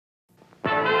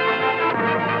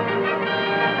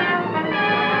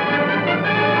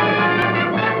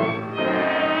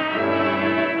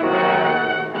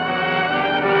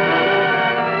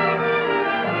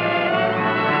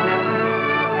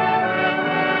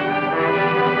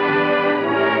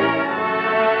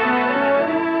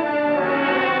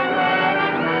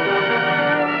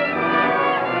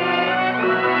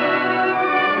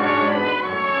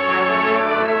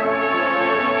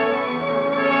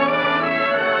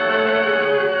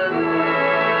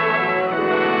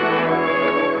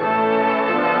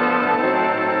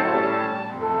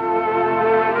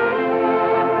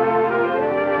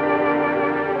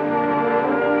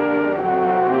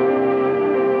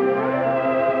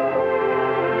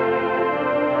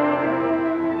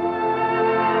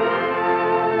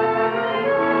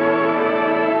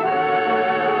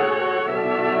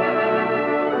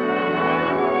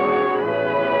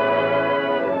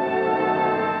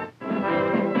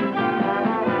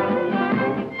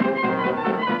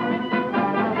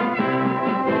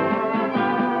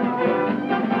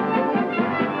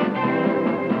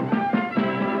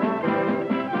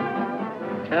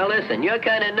Listen, you're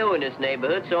kind of new in this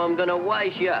neighborhood, so I'm gonna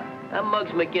wise you up. I'm Muggs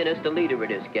McGinnis, the leader of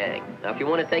this gang. Now, if you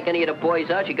want to take any of the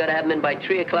boys out, you gotta have them in by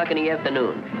 3 o'clock in the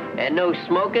afternoon. And no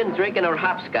smoking, drinking, or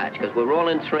hopscotch, because we're all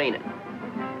in training.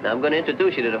 Now, I'm gonna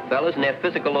introduce you to the fellas in their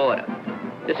physical order.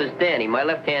 This is Danny, my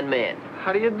left-hand man.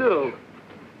 How do you do?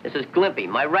 This is Glimpy,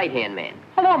 my right-hand man.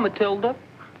 Hello, Matilda.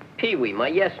 Pee-wee, my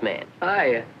yes man.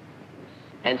 Hi.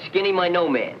 And Skinny, my no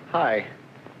man. Hi.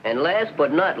 And last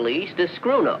but not least is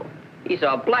Scruno. He's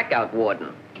our blackout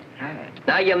warden. Hi.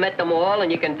 Now you met them all,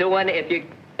 and you can do any if you...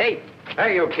 Hey!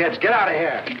 Hey, you kids, get out of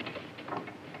here.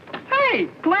 Hey,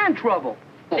 plan trouble.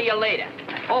 See you later.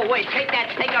 Oh, wait, take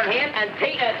her hand and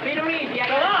treat her easy. I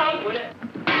got with it.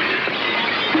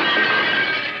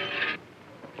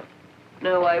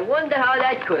 Now, I wonder how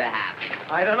that could have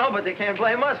happened. I don't know, but they can't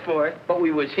blame us for it. But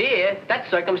we was here. That's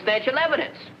circumstantial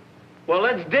evidence. Well,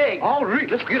 let's dig. All right,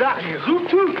 let's get out of here. Zoot,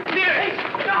 toot. Hey,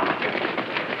 stop!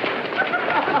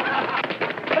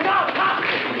 Look out, Pop!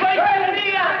 Wait,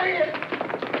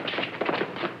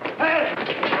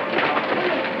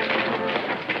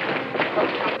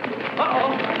 Uh-oh.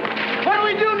 What do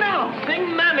we do now? Sing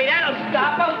Mammy, that'll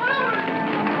stop them.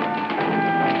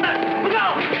 Look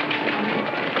out!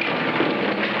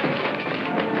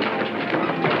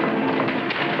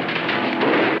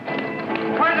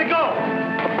 Where'd it go?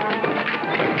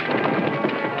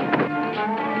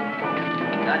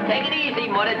 Now, take it easy,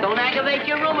 Mother. Don't aggravate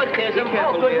your rheumatism. Be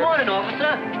careful, Oh, good dear. morning,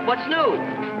 officer. What's new?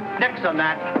 Nix on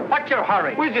that. What's your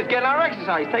hurry? We're just getting our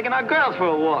exercise, taking our girls for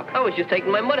a walk. I was just taking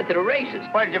my mother to the races.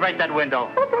 Why did you break that window?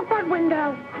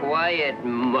 Quiet,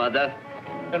 Mother.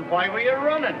 Then why were you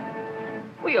running?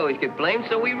 We always get blamed,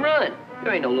 so we run.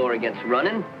 There ain't no law against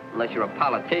running, unless you're a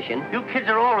politician. You kids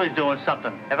are always doing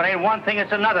something. If it ain't one thing,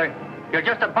 it's another. You're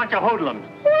just a bunch of hoodlums.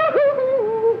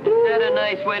 Is that a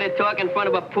nice way to talk in front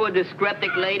of a poor,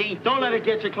 dyspeptic lady? Don't let it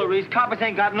get you, Clarice. Coppers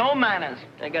ain't got no manners.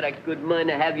 I got a good mind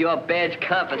to have your badge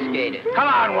confiscated. Come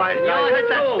on, White. You're Get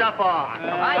that through. stuff on.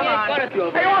 I ain't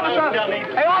gonna... Hey, officer!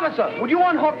 Hey, officer! Would you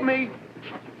unhook me?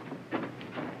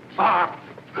 Ah,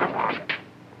 come on.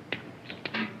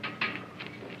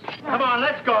 Come on,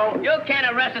 let's go. You can't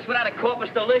arrest us without a corpus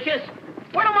delicious.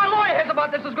 Wait till my lawyer hears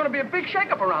about this. There's going to be a big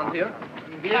shakeup around here.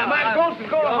 Yeah, My boss is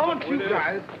going to haunt you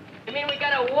guys. You mean we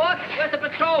gotta walk? Where's the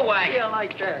patrol wagon? Yeah,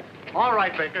 like that. All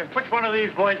right, Baker. Which one of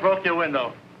these boys broke your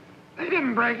window? They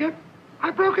didn't break it.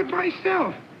 I broke it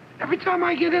myself. Every time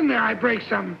I get in there, I break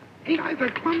something. Ain't I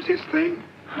the clumsiest thing?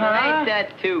 Ain't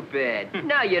that too bad?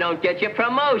 Now you don't get your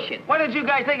promotion. Why don't you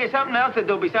guys think of something else to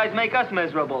do besides make us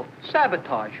miserable?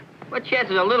 Sabotage. What chance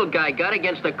has a little guy got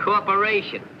against a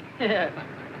corporation? Yeah.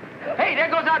 Hey, there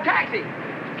goes our taxi.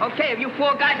 Okay, if you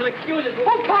four guys will excuse us...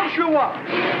 Who pumps you up?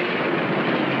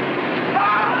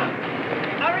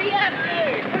 Hurry up!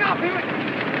 Look out, Peter.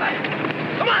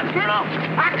 Come on, Colonel.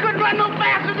 I couldn't run no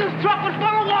faster. This truck was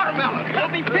full of watermelon. You'll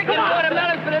be picking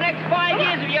watermelons for the next 5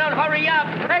 years if you don't hurry up.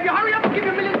 Hey, if you hurry up, I'll give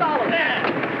you $1 million.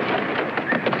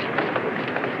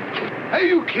 Hey,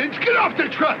 you kids, get off the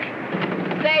truck.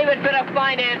 Save it for the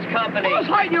finance company. Who's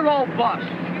hiding your old bus?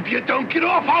 If you don't get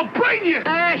off, I'll brain you.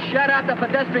 Shut up. The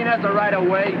pedestrian has the right of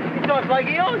way. He talks like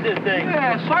he owns this thing.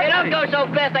 Yeah, Hey, don't go so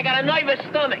fast. I got a nervous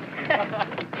stomach.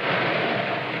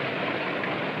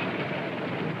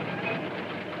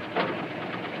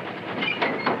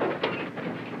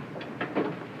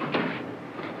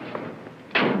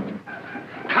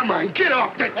 Come on, get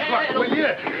off the truck, will you?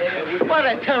 What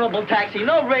a terrible taxi.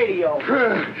 No radio.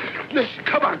 Listen,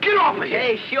 come on, get off of here.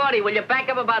 Hey, Shorty, will you back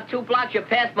up about 2 blocks? You're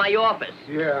past my office.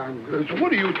 Yeah, I'm good.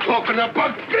 What are you talking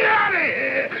about? Get out of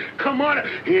here! Come on.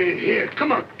 Here,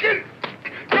 come on, get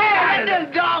out of Let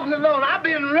them dogs alone. I've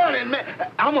been running, man.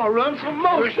 I'm going to run some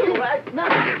more right now.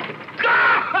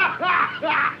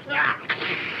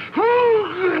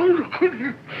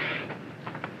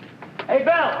 Hey,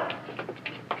 Bill.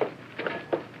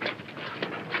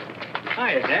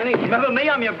 Hiya, Danny. Remember me?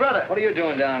 I'm your brother. What are you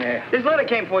doing down here? This letter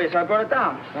came for you, so I brought it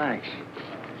down. Thanks.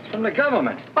 It's from the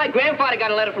government. My grandfather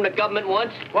got a letter from the government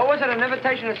once. What was it, an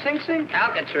invitation to Sing Sing?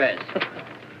 Alcatraz.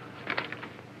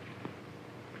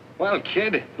 Well,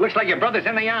 kid, looks like your brother's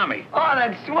in the Army. Oh,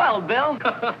 that's swell, Bill.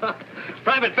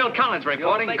 Private Phil Collins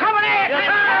reporting. Coming in!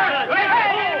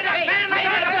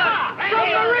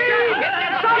 Submarine!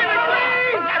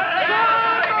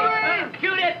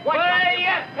 Shoot it!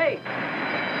 Hey.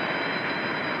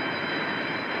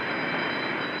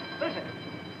 Listen.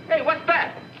 Hey, what's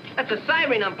that? That's a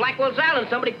siren on Blackwell's Island.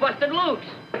 Somebody busted loose.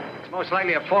 It's most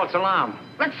likely a false alarm.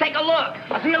 Let's take a look.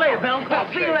 I'll see you later, Bill.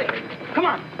 I'll see you later. Come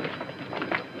on.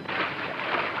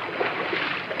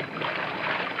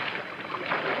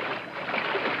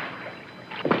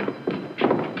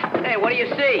 Hey, what do you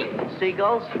see?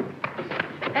 Seagulls?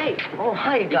 Hey. Oh,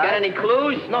 hi, guys. You got any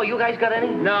clues? No, you guys got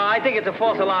any? No, I think it's a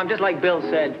false alarm, just like Bill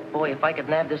said. Boy, if I could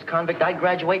nab this convict, I'd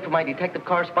graduate from my detective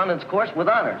correspondence course with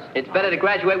honors. It's better to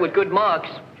graduate with good marks.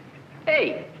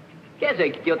 Hey, here's a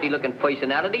guilty-looking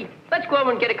personality. Let's go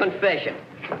over and get a confession.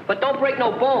 But don't break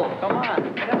no bones. Come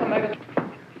on.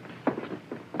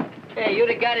 Hey, you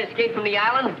the guy that escaped from the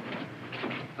island?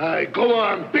 Go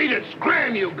on, beat it.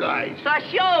 Scram, you guys. It's a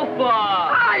chauffeur.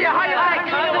 How you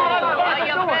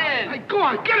been? Hey, go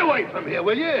on, get away from here,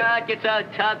 will you? It's out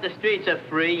top. The streets are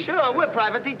free. Sure, we're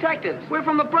private detectives. We're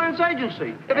from the Burns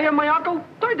Agency. Ever hear of my uncle?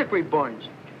 Third-degree burns.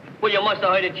 Well, you must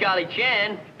have heard of Charlie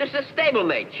Chan. This is a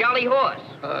stablemate, Charlie Horse.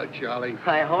 Charlie.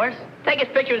 Hi, Horace. Take his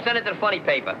picture and send it to the funny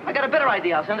paper. I got a better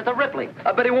idea. I'll send it to Ripley.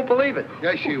 I bet he won't believe it.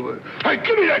 Yes, she would. Hey,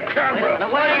 give me that camera.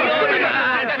 Now, what are you doing?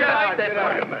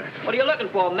 Wait a minute. What are you looking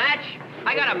for, a match?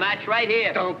 I got a match right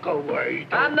here. Don't go away.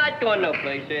 I'm not going no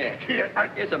place here.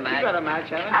 Here's a match. You got a match,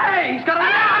 haven't you? Hey, he's got a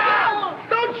rod!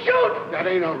 Don't shoot! That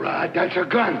ain't a rod. That's a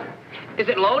gun. Is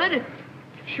it loaded?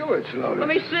 Sure, it's loaded. Let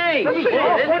me see. Let me see.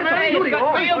 Hey, What hey, it's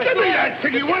got real Give me fun. that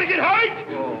thing. You want to get hurt?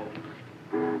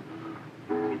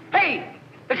 Hey,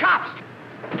 the cops.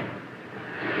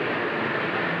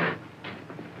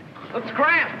 Let's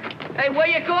scram. Hey, where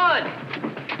you going?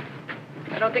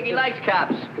 I don't think he likes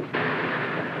cops.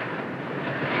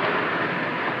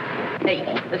 Hey,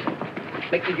 listen.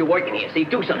 Make sure you're working here. See,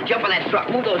 do something. Jump on that truck.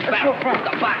 Move those barrels. Move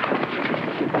the box.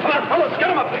 Come on, fellas, get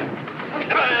him up there.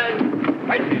 Come on.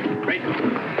 Right there. Right there.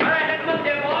 All right, let's move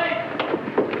there, boys.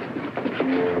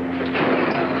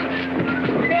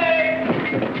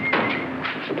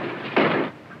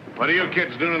 What are you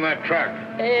kids doing in that truck?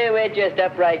 Hey, we're just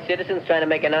upright citizens trying to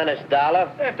make an honest dollar.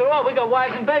 After all, we got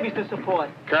wives and babies to support.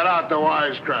 Cut out the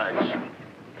wisecracks.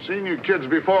 Seen you kids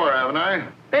before, haven't I?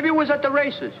 Maybe it was at the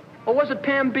races. Or was it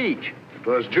Palm Beach? It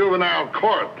was juvenile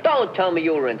court. Don't tell me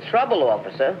you were in trouble,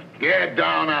 officer. Get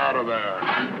down out of there.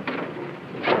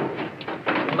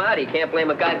 Marty, can't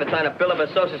blame a guy for trying to build up a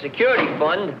Social Security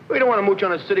fund. We don't want to mooch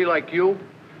on a city like you.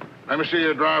 Let me see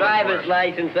your Driver's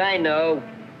license, I know.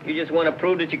 You just want to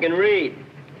prove that you can read.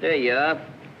 There you are.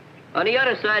 On the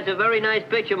other side's a very nice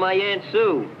picture of my Aunt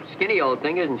Sue. Skinny old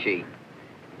thing, isn't she? Is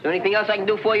there anything else I can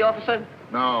do for you, officer?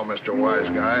 No, Mr. Wise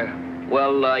Guy.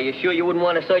 Well, you sure you wouldn't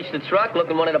want to search the truck, look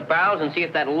in one of the barrels, and see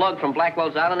if that lug from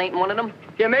Blackwell's Island ain't in one of them?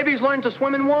 Yeah, maybe he's learning to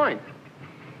swim in wine.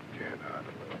 Get out of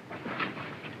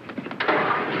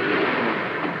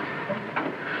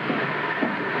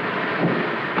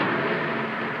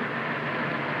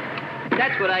there.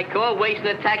 That's what I call wasting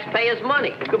the taxpayers'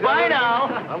 money. Goodbye now.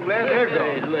 I'm glad they're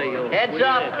gone. Heads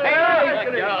up.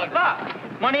 Hey, look,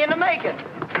 money in the making.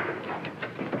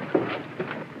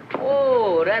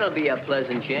 Oh, that'll be a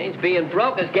pleasant change. Being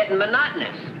broke is getting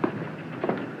monotonous.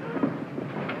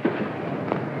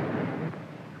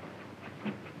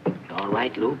 All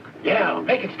right, Luke? Yeah,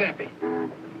 make it snappy.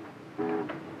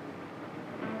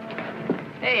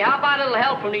 Hey, how about a little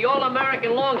help from the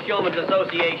All-American Longshoremen's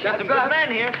Association? Got some good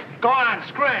men here. Go on,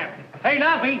 scram. Hey,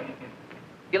 now, me.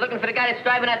 You looking for the guy that's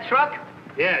driving that truck?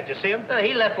 Yeah, did you see him?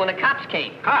 He left when the cops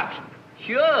came. Cops.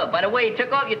 Sure. By the way he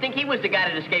took off, you'd think he was the guy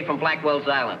that escaped from Blackwell's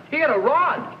Island. He had a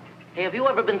rod. Hey, have you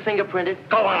ever been fingerprinted?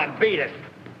 Go on, beat it.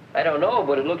 I don't know,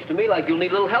 but it looks to me like you'll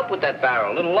need a little help with that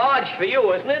barrel. A little large for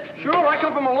you, isn't it? Sure, I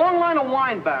come from a long line of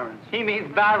wine barons. He means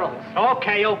barrels.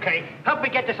 Okay. Help me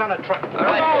get this on the truck. All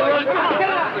right, boys. Come on, Get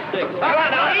out. Come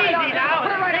on, now, easy now.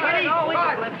 Take it easy.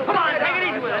 Come on, take it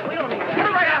easy with it. We don't need that. Get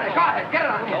it right on it. Go ahead, get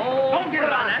it on. Don't get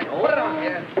it on that. Put it on.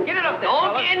 Get it up there.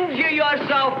 Don't injure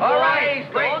yourself, boys. All right,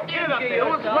 Don't get it up injure there.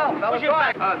 yourself. Push it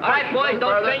back. All right, boys,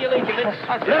 don't strain your ligaments.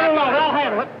 Let it alone. I'll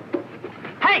handle it.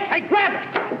 Hey, grab it.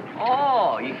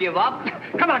 Oh, you give up?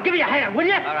 Come on, give me a hand, will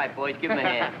you? All right, boys, give him a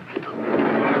hand.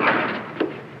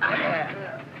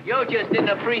 You just didn't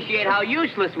appreciate how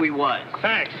useless we was.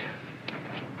 Thanks.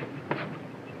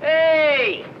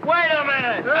 Hey! Wait a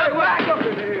minute. Back up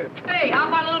in here. Hey, how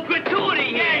about a little gratuity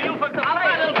here? Yeah, you for the How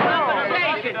about a little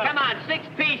compensation? Come on, 6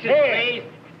 pieces, please.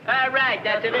 All right,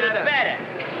 that's a little better.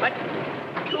 But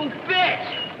 2 bits.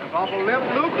 Awful limp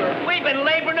lucre. We've been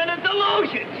laboring in a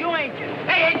delusion. You ain't you.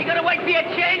 Hey, ain't you gonna wait for your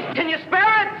change? Can you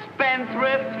spare it?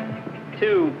 Spendthrift.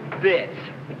 2 bits.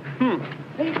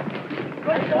 Hey,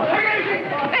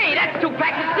 that's 2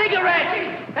 packs of cigarettes.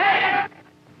 Hey, that's...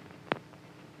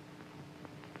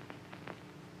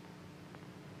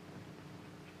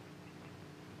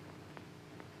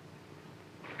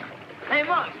 Hey,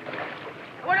 Mom.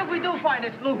 What if we do find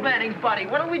this Luke Manning's body?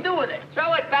 What do we do with it?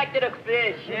 Throw it back to the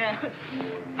fish. Yeah.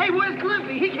 Hey, where's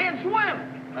Glimpsy? He can't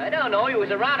swim. I don't know. He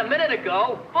was around a minute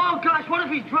ago. Oh, gosh, what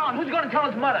if he's drowned? Who's going to tell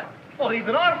his mother? Oh, he's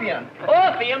an Orpheum.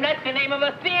 Orpheum, that's the name of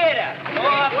a theater.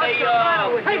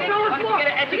 Orpheum. Hey, fellas, look. Get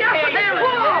an education.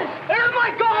 Oh, my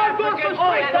God, go so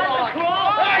straight. That's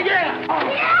wrong. Oh, yeah.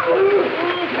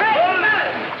 Hey, what's the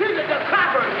matter? Jesus, the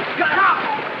coppers. Got up.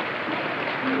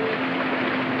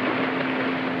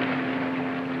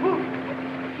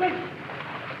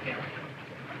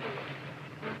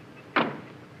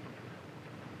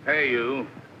 Hey, you.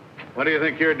 What do you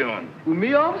think you're doing? Who,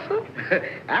 me, officer?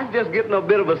 I'm just getting a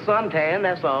bit of a suntan,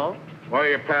 that's all. Where are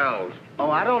your pals?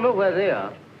 Oh, I don't know where they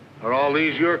are. Are all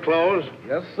these your clothes?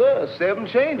 Yes, sir. 7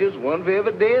 changes, one for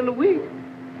every day in the week.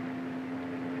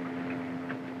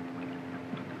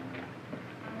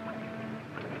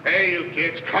 Hey, you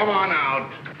kids, come on out.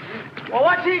 Well,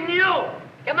 what's eating you?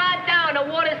 Come on down.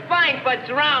 The water's fine for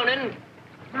drowning.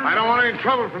 I don't want any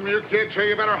trouble from you kids, so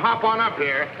you better hop on up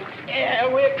here.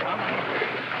 Yeah, we're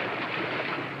coming.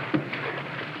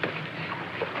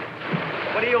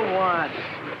 What do you want?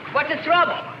 What's the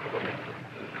trouble?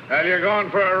 Well, you're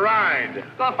going for a ride.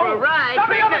 Go for a ride. Stop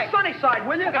me on the sunny side,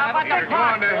 will you? How about You're that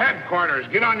park? going to headquarters.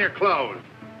 Get on your clothes.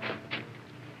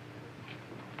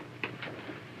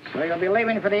 So you'll be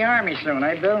leaving for the Army soon,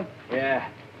 eh, Bill? Yeah.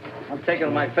 I'm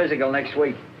taking my physical next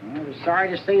week. I'm sorry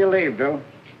to see you leave, Bill.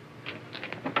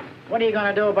 What are you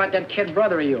going to do about that kid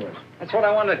brother of yours? That's what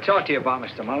I wanted to talk to you about,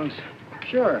 Mr. Mullins.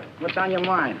 Sure. What's on your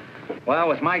mind? Well,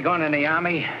 with my going in the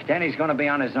Army, Danny's going to be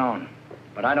on his own.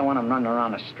 But I don't want him running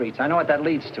around the streets. I know what that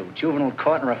leads to. Juvenile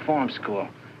court and reform school.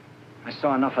 I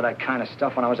saw enough of that kind of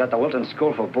stuff when I was at the Wilton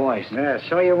School for Boys. Yeah,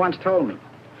 so you once told me.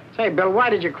 Say, Bill, why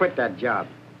did you quit that job?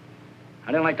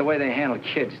 I didn't like the way they handled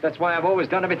kids. That's why I've always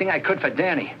done everything I could for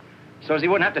Danny. So as he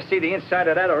wouldn't have to see the inside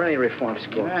of that or any reform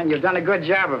school. Yeah, and you've done a good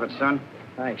job of it, son.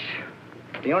 Thanks.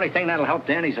 The only thing that'll help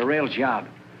Danny's a real job.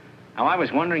 Now, I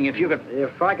was wondering if you could...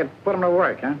 If I could put him to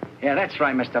work, huh? Yeah, that's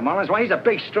right, Mr. Mullins. Why, he's a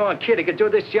big, strong kid. He could do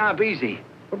this job easy.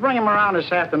 We'll bring him around this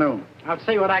afternoon. I'll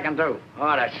see what I can do.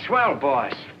 Oh, that's swell,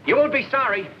 boss. You won't be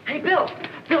sorry. Hey, Bill.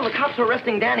 Bill, the cops are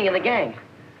arresting Danny and the gang.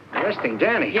 Arresting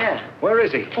Danny? Yeah. Where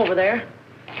is he? Over there.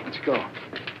 Let's go.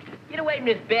 Get away from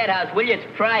this bad house, will you? It's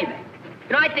private.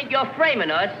 You know, I think you're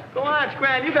framing us. Go on,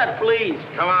 Scram. You got fleas.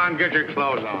 Come on, get your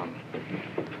clothes on.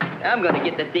 I'm going to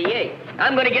get the DA.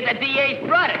 I'm going to get the DA's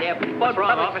brother there. What's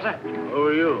wrong, officer? Who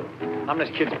are you? I'm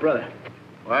this kid's brother.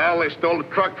 Well, they stole a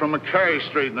truck from McCary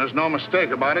Street, and there's no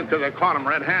mistake about it because I caught him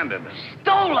red-handed.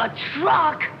 Stole a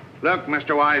truck? Look,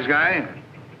 Mr. Wise Guy,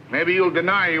 maybe you'll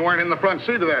deny you weren't in the front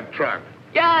seat of that truck.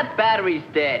 Yeah, battery's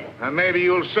dead. And maybe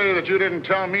you'll say that you didn't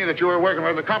tell me that you were working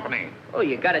for the company. Oh,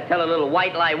 you got to tell a little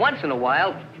white lie once in a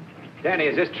while. Danny,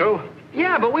 is this true?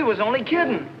 Yeah, but we was only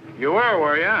kidding. You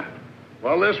were you?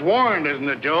 Well, this warrant isn't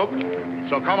a joke,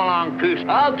 so come along, peace.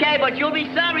 Okay, but you'll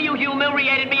be sorry you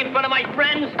humiliated me in front of my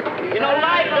friends. You know,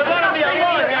 life is going to be a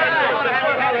long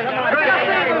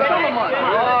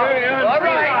All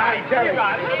right. Get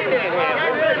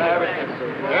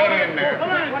in there. Come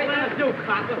on, what are you going to do,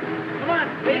 Cocker? Come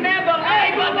on. Remember,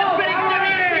 hey, but the pretty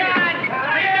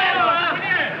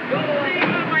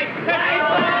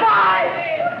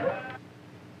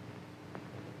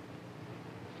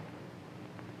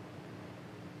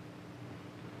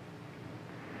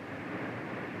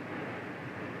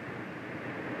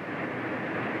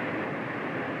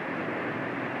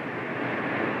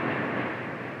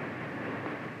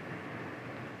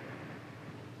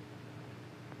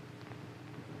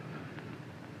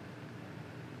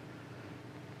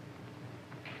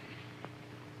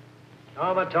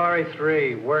Dormitory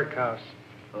 3, workhouse.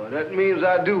 Oh, that means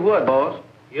I do what, boss?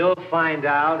 You'll find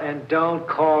out, and don't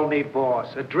call me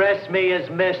boss. Address me as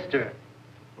Mister.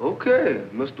 Okay,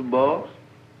 Mr. Boss.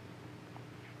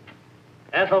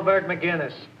 Ethelbert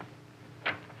McGinnis.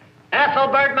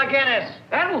 Ethelbert McGinnis!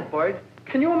 Ethelbert?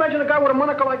 Can you imagine a guy with a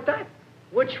moniker like that?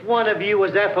 Which one of you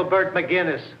was Ethelbert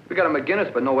McGinnis? We got a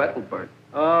McGinnis, but no Ethelbert.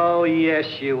 Oh, yes,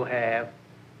 you have.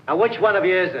 Now, which one of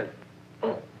you is it?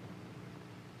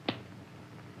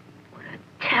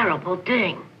 Terrible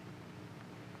ding.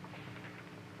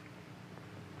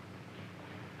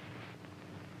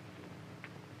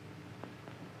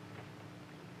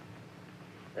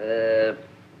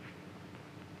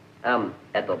 I'm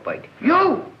Ethelbert. You?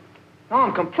 No,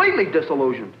 I'm completely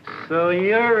disillusioned. So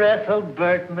you're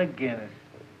Ethelbert McGinnis.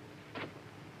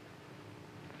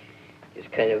 It's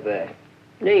kind of a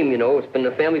name, you know. It's been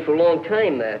in the family for a long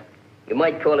time. You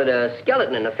might call it a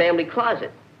skeleton in a family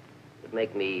closet. It'd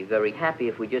make me very happy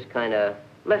if we just kind of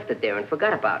left it there and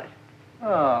forgot about it.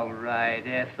 All right,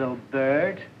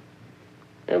 Ethelbert.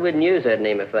 I wouldn't use that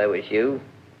name if I was you.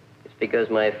 It's because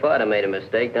my father made a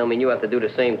mistake. Don't mean you have to do the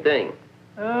same thing.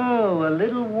 Oh, a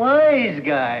little wise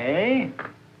guy, eh?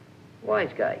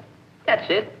 Wise guy. That's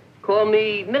it. Call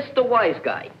me Mr. Wise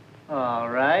Guy. All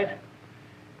right.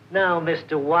 Now,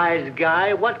 Mr. Wise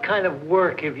Guy, what kind of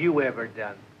work have you ever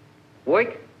done?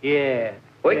 Work? Yeah.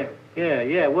 Work?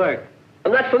 Yeah, work.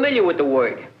 I'm not familiar with the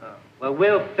word. Oh, well,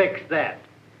 we'll fix that.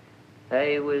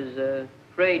 I was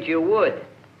afraid you would.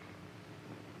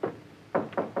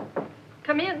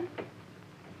 Come in.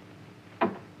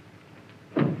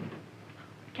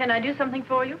 Can I do something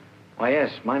for you? Why,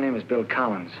 yes, my name is Bill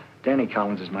Collins. Danny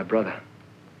Collins is my brother.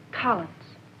 Collins.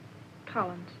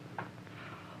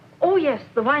 Oh, yes,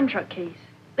 the wine truck case.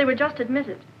 They were just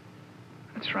admitted.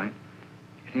 That's right.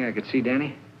 You think I could see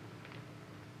Danny?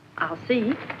 I'll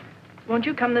see. Won't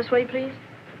you come this way, please?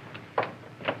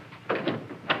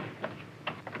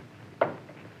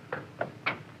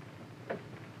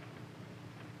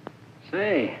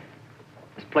 Say,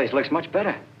 this place looks much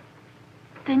better.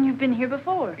 Then you've been here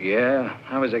before. Yeah,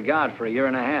 I was a guard for 1.5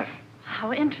 years.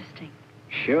 How interesting.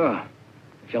 Sure.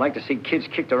 If you like to see kids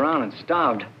kicked around and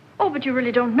starved. Oh, but you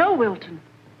really don't know Wilton.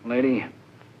 Lady,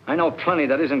 I know plenty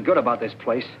that isn't good about this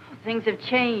place. Oh, things have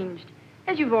changed,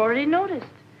 as you've already noticed.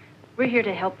 We're here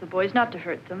to help the boys, not to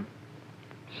hurt them.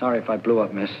 Sorry if I blew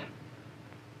up, miss.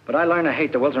 But I learned to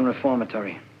hate the Wilton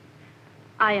Reformatory.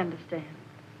 I understand.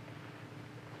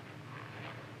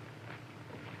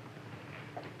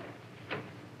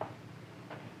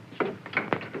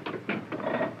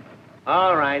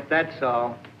 All right, that's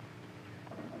all.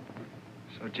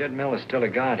 So Jed Miller's still a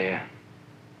guard here.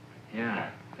 Yeah,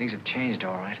 things have changed,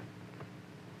 all right.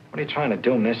 What are you trying to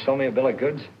do, miss? Sell me a bill of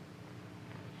goods?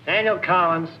 Daniel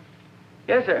Collins.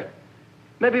 Yes, sir.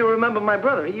 Maybe you remember my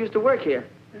brother. He used to work here.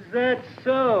 Is that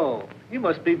so? You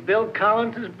must be Bill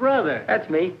Collins' brother. That's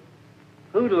me.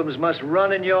 Hoodlums must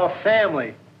run in your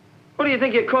family. What do you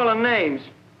think you're calling names?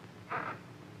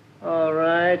 All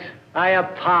right. I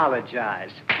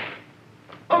apologize.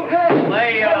 Okay.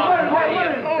 Lay off.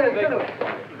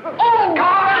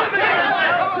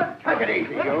 Take it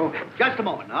easy, you. Just a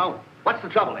moment now. What's the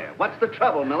trouble here? What's the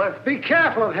trouble, Miller? Be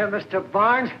careful of him, Mr.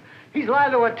 Barnes. He's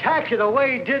liable to attack you the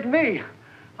way he did me.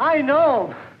 I know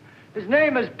him. His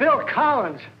name is Bill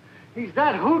Collins. He's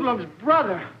that hoodlum's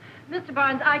brother. Mr.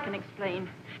 Barnes, I can explain.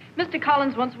 Mr.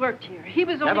 Collins once worked here. He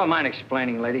was only... Never mind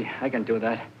explaining, lady. I can do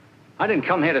that. I didn't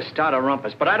come here to start a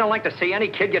rumpus, but I don't like to see any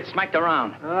kid get smacked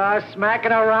around.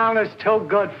 Smacking around is too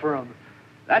good for him.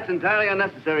 That's entirely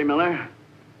unnecessary, Miller.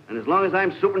 And as long as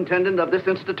I'm superintendent of this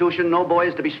institution, no boy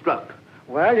is to be struck.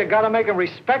 Well, you gotta make him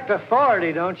respect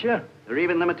authority, don't you? There are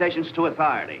even limitations to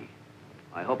authority.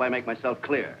 I hope I make myself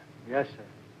clear. Yes, sir.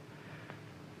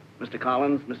 Mr.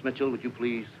 Collins, Miss Mitchell, would you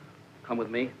please come with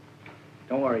me?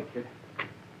 Don't worry, kid.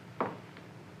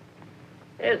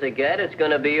 There's a guy that's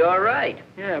gonna be all right.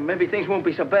 Yeah, maybe things won't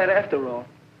be so bad after all.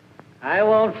 I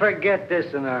won't forget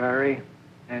this in a hurry,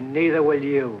 and neither will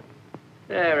you.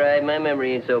 All right, my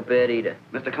memory ain't so bad either.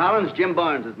 Mr. Collins, Jim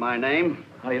Barnes is my name.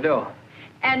 How do you do?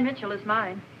 Ann Mitchell is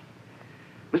mine.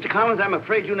 Mr. Collins, I'm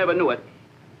afraid you never knew it,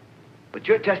 but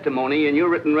your testimony in your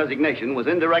written resignation was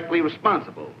indirectly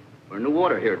responsible for new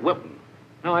order here at Wilton.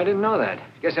 No, I didn't know that.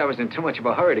 Guess I was in too much of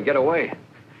a hurry to get away.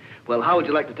 Well, how would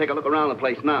you like to take a look around the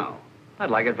place now? I'd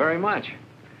like it very much.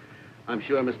 I'm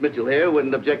sure Miss Mitchell here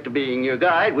wouldn't object to being your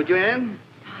guide, would you, Ann?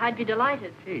 I'd be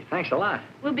delighted. Gee, thanks a lot.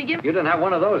 We'll begin... You didn't have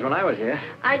one of those when I was here.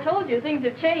 I told you, things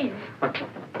have changed.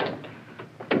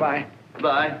 Goodbye.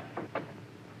 Bye.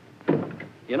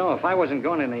 You know, if I wasn't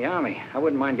going in the Army, I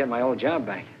wouldn't mind getting my old job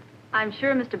back. I'm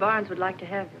sure Mr. Barnes would like to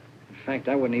have you. In fact,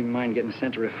 I wouldn't even mind getting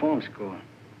sent to reform school.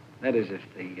 That is, if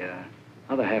the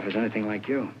other half is anything like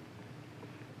you.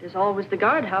 There's always the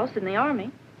guardhouse in the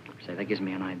Army. Say, that gives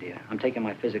me an idea. I'm taking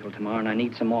my physical tomorrow, and I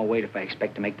need some more weight if I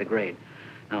expect to make the grade.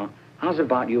 Now, how's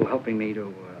about you helping me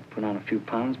to put on a few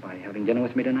pounds by having dinner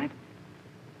with me tonight?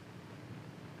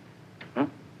 Huh?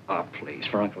 Oh, please,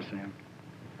 for Uncle Sam.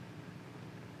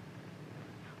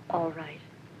 All right.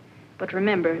 But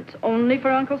remember, it's only for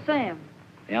Uncle Sam.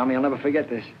 The Army will never forget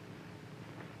this.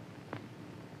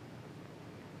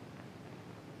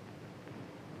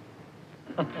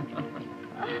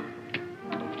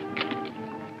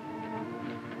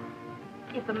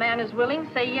 If a man is willing,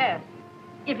 say yes.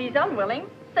 If he's unwilling,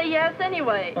 say yes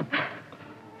anyway.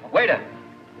 Waiter,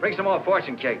 bring some more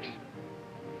fortune cakes.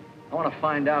 I want to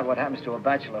find out what happens to a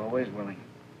bachelor who is willing.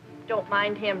 Don't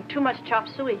mind him. Too much chop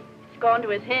suey. It's gone to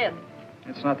his head.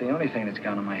 It's not the only thing that's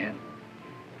gone to my head.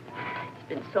 It's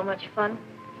been so much fun,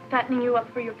 fattening you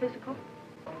up for your physical.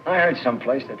 I heard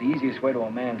someplace that the easiest way to a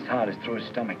man's heart is through his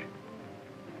stomach.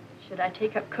 Should I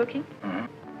take up cooking? Uh-huh.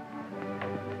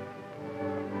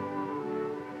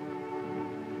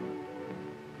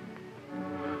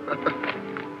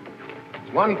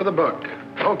 One for the book.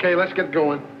 Okay, let's get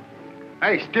going.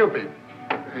 Hey, stupid.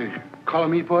 Hey, calling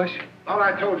me puss? Thought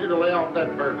I told you to lay off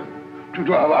that bourbon.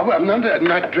 I'm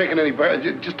not drinking any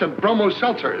bourbon. Just a bromo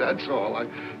seltzer, that's all.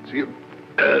 See?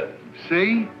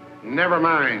 See? Never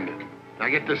mind. Now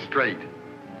get this straight.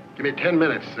 Give me 10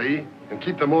 minutes, see? And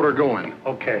keep the motor going.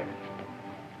 Okay.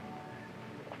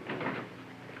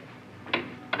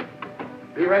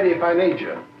 Be ready if I need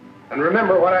you. And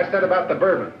remember what I said about the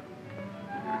bourbon.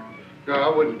 No,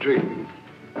 I wouldn't drink.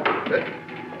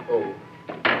 Oh.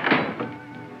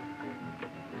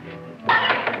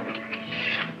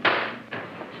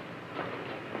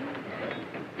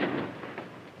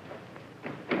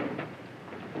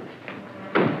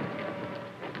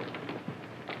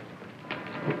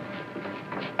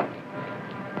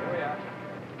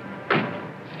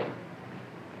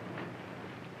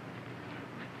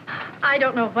 I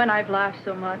don't know when I've laughed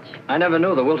so much. I never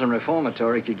knew the Wilton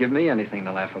Reformatory could give me anything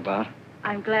to laugh about.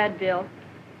 I'm glad, Bill.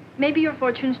 Maybe your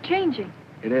fortune's changing.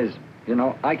 It is. You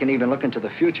know, I can even look into the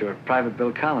future of Private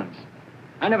Bill Collins.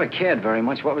 I never cared very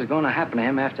much what was going to happen to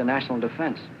him after national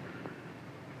defense.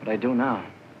 But I do now.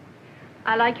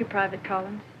 I like you, Private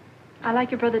Collins. I like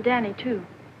your brother Danny, too.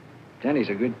 Danny's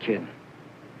a good kid.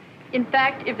 In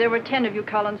fact, if there were 10 of you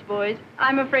Collins boys,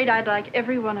 I'm afraid I'd like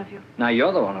every one of you. Now,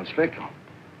 you're the one who's fickle.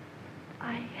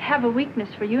 I have a weakness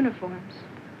for uniforms.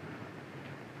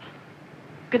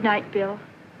 Good night, Bill.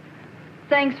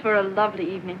 Thanks for a lovely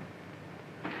evening.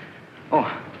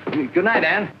 Oh, good night,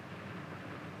 Ann.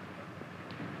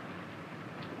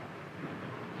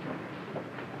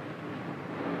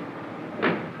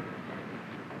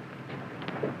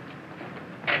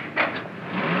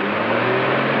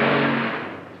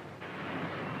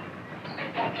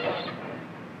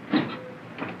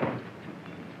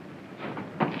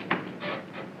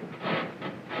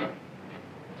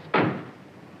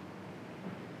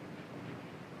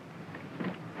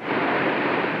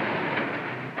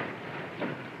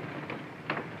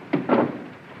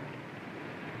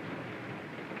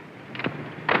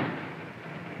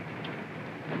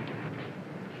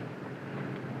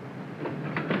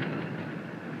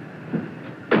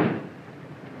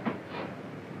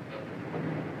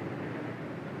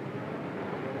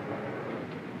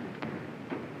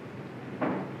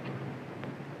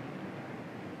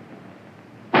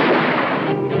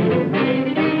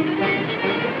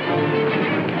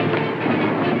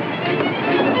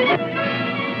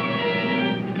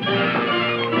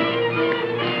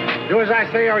 Do as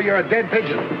I say or you're a dead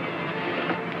pigeon.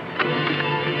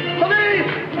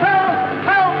 Police! Help!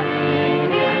 Help!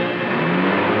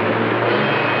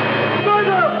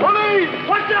 Murder! Police!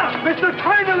 Watch out! Mr.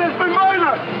 Trainer has been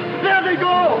murdered! There they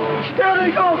go! There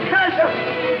they go! Catch them!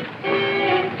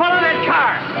 Follow that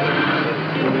car!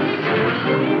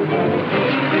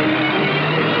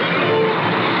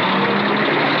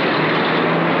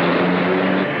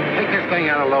 Take this thing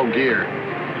out of low gear.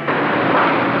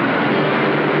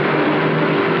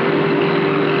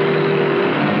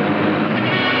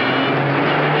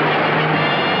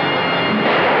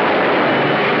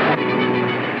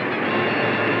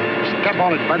 Step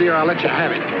on it, buddy, or I'll let you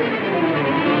have it.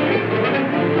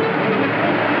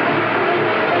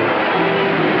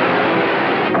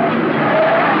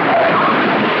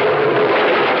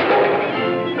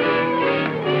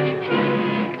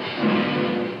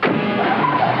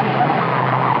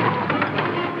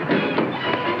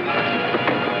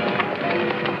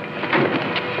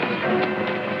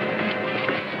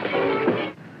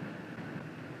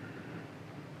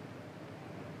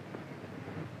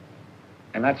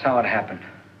 And that's how it happened.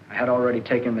 I had already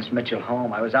taken Miss Mitchell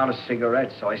home. I was out of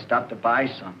cigarettes, so I stopped to buy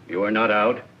some. You were not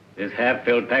out. This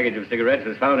half-filled package of cigarettes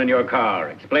was found in your car.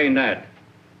 Explain that.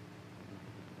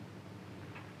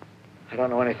 I don't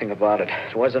know anything about it.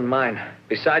 It wasn't mine.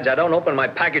 Besides, I don't open my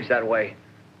package that way.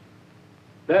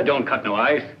 That don't cut no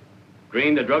ice.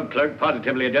 Green, the drug clerk,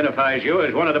 positively identifies you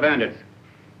as one of the bandits.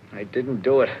 I didn't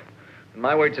do it.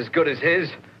 My word's as good as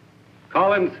his.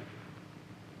 Collins,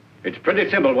 it's pretty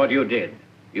simple what you did.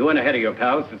 You went ahead of your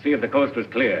pals to see if the coast was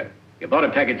clear. You bought a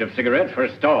package of cigarettes for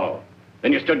a stall.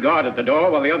 Then you stood guard at the door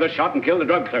while the others shot and killed the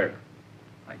drug clerk.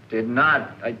 I did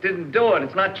not. I didn't do it.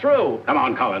 It's not true. Come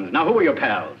on, Collins. Now, who are your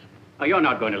pals? Now, you're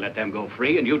not going to let them go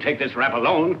free, and you take this rap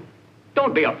alone.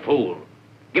 Don't be a fool.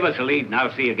 Give us a lead, and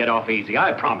I'll see you get off easy.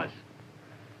 I promise.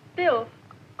 Bill,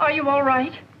 are you all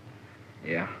right?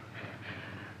 Yeah.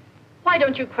 Why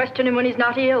don't you question him when he's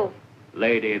not ill?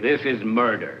 Lady, this is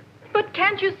murder. But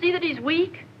can't you see that he's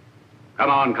weak? Come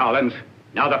on, Collins.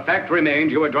 Now, the fact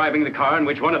remains you were driving the car in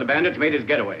which one of the bandits made his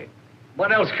getaway.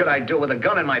 What else could I do with a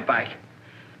gun in my back?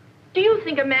 Do you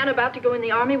think a man about to go in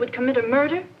the army would commit a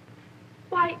murder?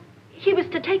 Why, He was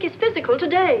to take his physical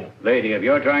today. Lady, if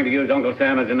you're trying to use Uncle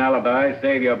Sam as an alibi,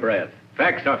 save your breath.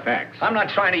 Facts are facts. I'm not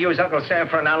trying to use Uncle Sam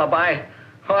for an alibi.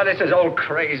 Oh, this is all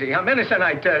crazy. I'm innocent,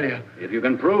 I tell you. If you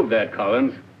can prove that,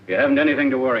 Collins, you haven't anything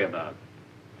to worry about.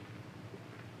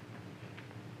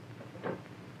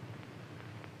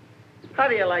 How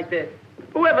do you like this?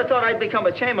 Whoever thought I'd become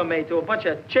a chambermaid to a bunch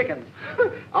of chickens? I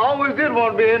always did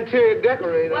want to be an interior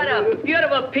decorator. What a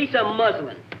beautiful piece of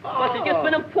muslin. Must have just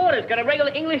been imported. It's got a regular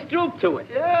English droop to it.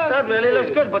 Yeah, That really looks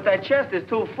good, but that chest is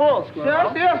too full,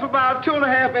 Squirrel. Yes, about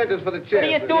 2.5 inches for the chest. What are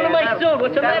you doing to my suit?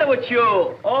 What's the matter with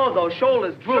you? Oh, those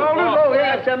shoulders droop.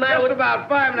 What's the matter with... about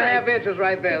 5.5 inches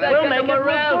right there. We'll make it look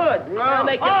good. I'll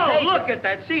make it Oh, taste. look at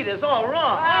that seat. It's all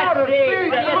wrong. That's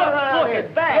it. Look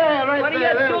at that. Yeah, right What are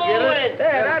there.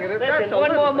 you doing? Listen,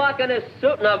 one more mark on this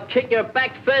suit and I'll kick your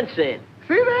back fence in.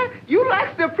 See that? You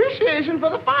lack the appreciation for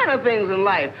the finer things in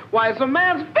life. Why, it's a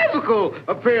man's physical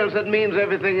appearance that means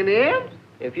everything in the end.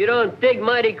 If you don't dig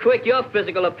mighty quick, your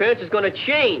physical appearance is going to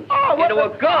change into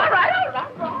a god. All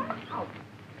right.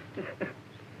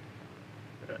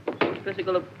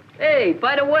 Physical... Hey,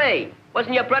 by the way,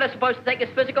 wasn't your brother supposed to take his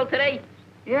physical today?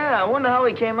 Yeah, I wonder how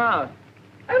he came out.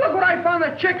 Hey, look what I found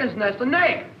in the chicken's nest, a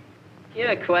egg.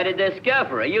 You're quite a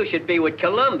discoverer. You should be with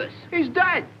Columbus. He's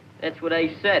dead. That's what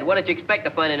I said. What did you expect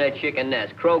to find in that chicken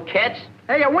nest? Croquettes?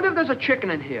 Hey, I wonder if there's a chicken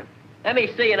in here. Let me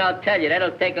see and I'll tell you.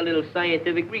 That'll take a little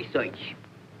scientific research.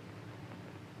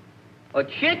 A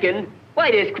chicken?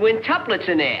 Why, there's quintuplets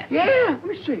in there. Yeah, let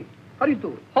me see. How do you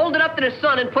do it? Hold it up to the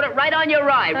sun and put it right on your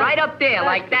eye, right up there,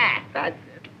 like that. That's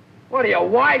it. What are you, a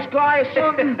wise guy or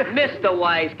something? Mr.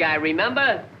 Wise Guy,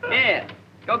 remember? Here,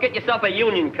 go get yourself a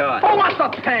union card. Oh, what's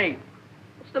the pain?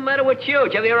 What's the matter with you?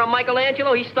 Did you ever hear of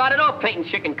Michelangelo? He started off painting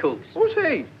chicken coops. Who's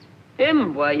he?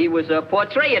 Him? Why, he was a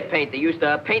portrait painter. He used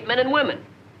to paint men and women.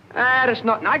 Ah, that's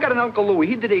nothing. I got an Uncle Louie.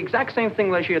 He did the exact same thing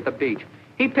last year at the beach.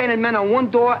 He painted men on one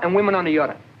door and women on the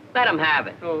other. Let him have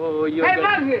it. Oh, you're Hey, good.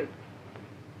 Leslie!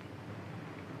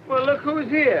 Well, look who's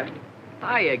here.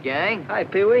 Hiya, gang. Hi,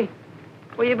 Pee-wee.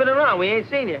 Well, you been around. We ain't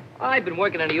seen you. I've been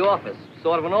working in the office.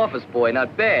 Sort of an office boy.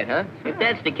 Not bad, huh? If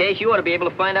that's the case, you ought to be able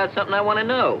to find out something I want to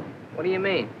know. What do you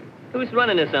mean? Who's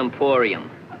running this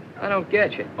emporium? I don't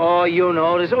get you. Oh, you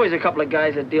know, there's always a couple of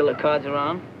guys that deal the cards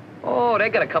around. Oh, they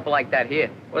got a couple like that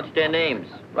here. What's their names?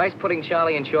 Rice Pudding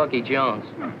Charlie and Chalky Jones.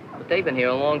 But they've been here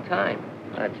a long time.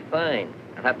 That's fine.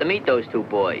 I'll have to meet those two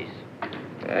boys.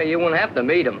 Yeah, you won't have to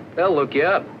meet them. They'll look you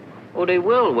up. Oh, they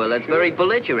will? Well, that's very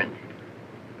belligerent.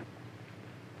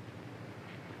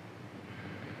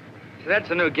 So that's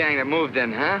the new gang that moved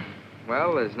in, huh?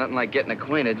 Well, there's nothing like getting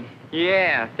acquainted.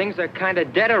 Yeah, things are kind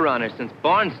of dead around here since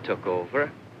Barnes took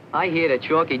over. I hear that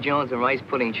Chalky Jones and Rice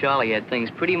Pudding Charlie had things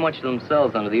pretty much to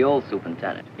themselves under the old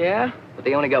superintendent. Yeah? But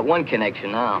they only got one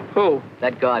connection now. Who?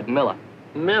 That guard Miller.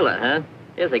 Miller, huh?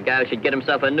 Here's a guy who should get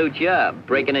himself a new job,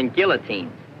 breaking in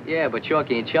guillotines. Yeah, but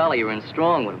Chalky and Charlie are in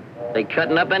strong with him. They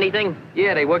cutting up anything?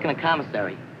 Yeah, they work in a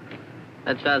commissary.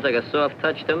 That sounds like a soft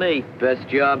touch to me. Best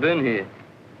job in here.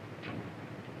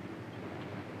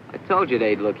 I told you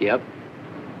they'd look you up.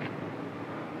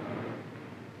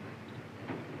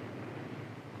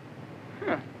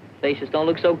 Faces don't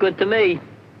look so good to me.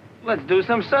 Let's do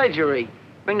some surgery.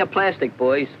 Bring the plastic,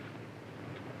 boys.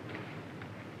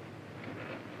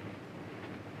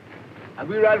 I'll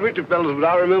be right with you, fellas, but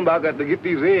I remember I got to get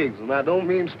these eggs, and I don't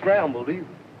mean scrambled either.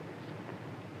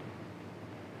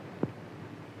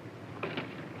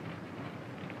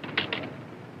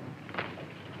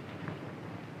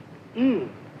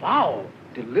 Wow.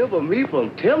 Deliver me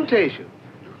from temptation.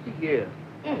 Yeah.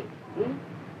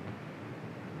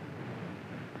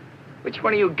 Which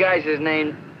one of you guys is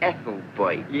named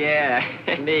Ethelbert?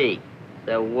 Yeah, me.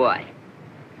 So what?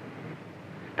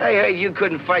 I heard you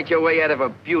couldn't fight your way out of a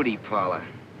beauty parlor.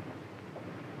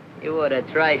 You ought to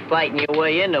try fighting your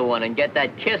way into one and get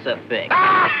that kisser fix.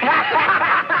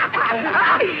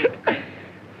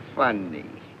 Funny.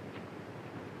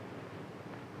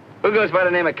 Who goes by the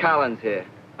name of Collins here?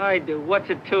 I do. What's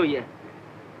it to you?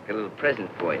 Got a little present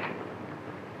for you.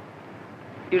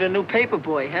 You the new paper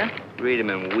boy, huh? Read him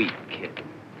and weep, kid.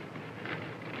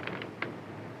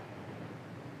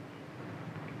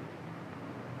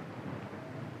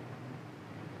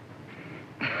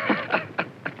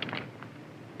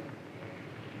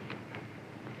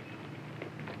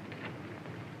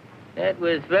 That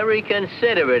was very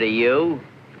considerate of you.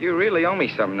 You really owe me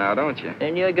something now, don't you?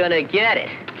 And you're gonna get it.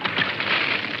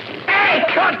 Hey,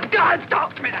 God,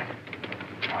 don't me!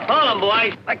 Hold him,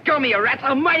 boys. Let go of me, you rats.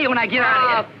 I'll murder you when I get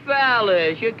out of here.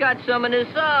 Fellas, you got some in his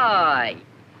eye.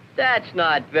 That's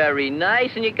not very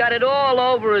nice, and you got it all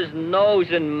over his nose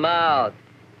and mouth.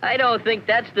 I don't think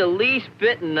that's the least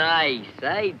bit nice.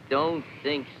 I don't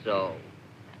think so.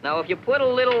 Now, if you put a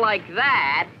little like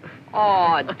that...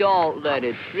 Oh, don't let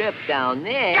it drip down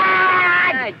there.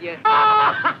 God! God!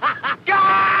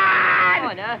 God! Come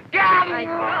on, huh? God! Come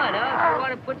on, huh? You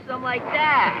want to put some like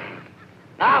that.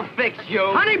 I'll fix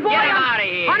you. Honey boy, Get out of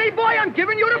here. Honey boy, I'm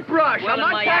giving you the brush. Well, I'm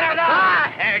not my getting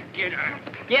appetite. out. Get out.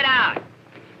 Get out.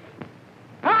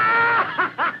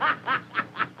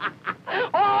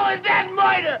 Oh, is that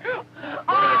murder?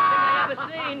 Funniest thing I ever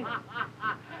seen.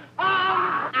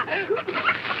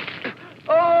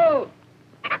 Oh!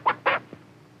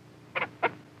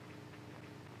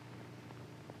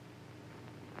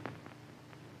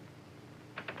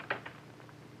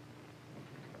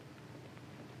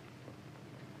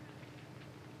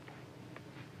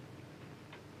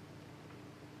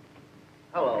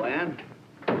 Hello, Ann.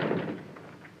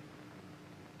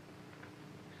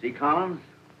 See Collins?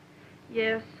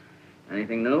 Yes.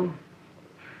 Anything new?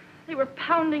 They were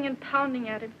pounding and pounding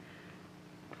at him.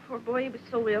 Poor boy, he was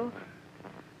so ill.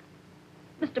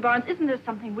 Mr. Barnes, isn't there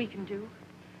something we can do?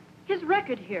 His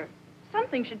record here.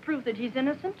 Something should prove that he's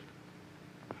innocent.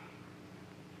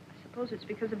 I suppose it's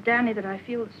because of Danny that I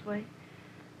feel this way.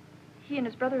 He and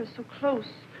his brother are so close.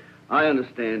 I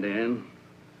understand, Ann.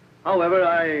 However,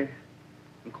 I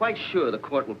am quite sure the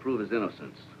court will prove his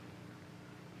innocence.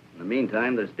 In the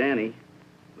meantime, there's Danny.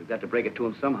 We've got to break it to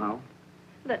him somehow.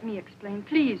 Let me explain,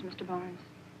 please, Mr. Barnes.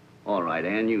 All right,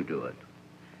 Ann, you do it.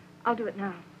 I'll do it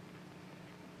now.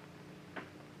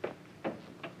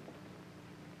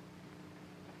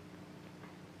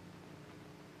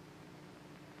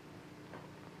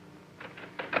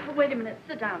 Oh, wait a minute.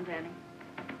 Sit down, Danny.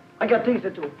 I got things to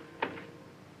do.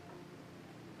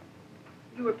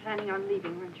 You were planning on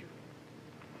leaving, weren't you?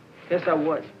 Yes, I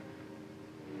was.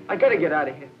 I gotta get out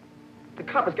of here. The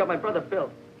coppers got my brother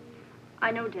Bill.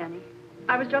 I know, Danny.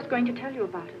 I was just going to tell you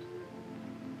about it.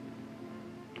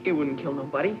 He wouldn't kill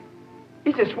nobody.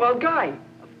 He's a swell guy.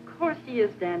 Of course he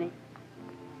is, Danny.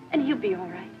 And he'll be all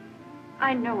right.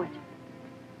 I know it.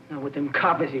 Now, with them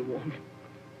coppers, he won't.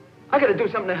 I gotta do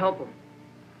something to help him.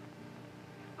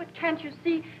 But can't you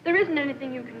see? There isn't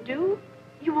anything you can do.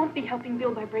 You won't be helping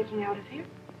Bill by breaking out of here.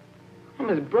 I'm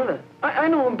his brother. I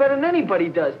know him better than anybody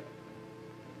does.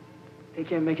 They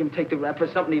can't make him take the rap for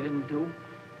something he didn't do.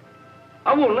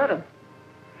 I won't let him.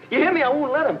 You hear me? I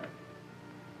won't let him.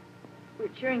 We're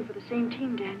cheering for the same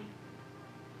team, Danny.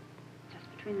 Just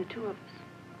between the two of us.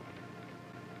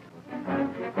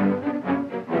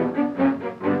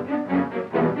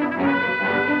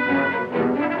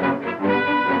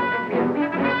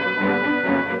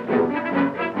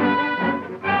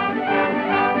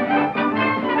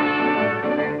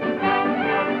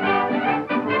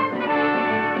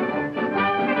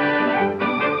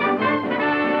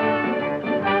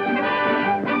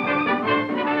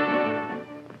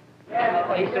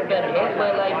 I spent half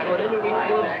my life going into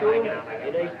reform school,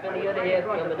 and I spent the other half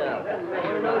coming out. You want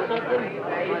to know something?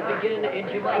 It's beginning to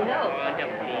injure my health.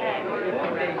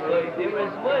 They were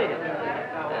smiling.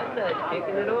 I'm not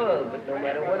kicking at all, but no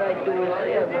matter what I do or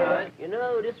say, I'm not. You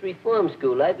know, this reform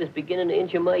school life is beginning to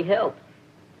injure my health.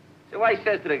 So I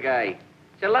says to the guy,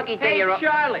 it's a lucky thing Hey, you're...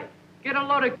 Charlie, get a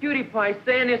load of cutie pie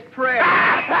saying this prayer.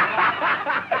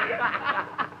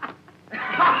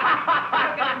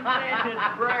 Saying this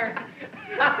prayer.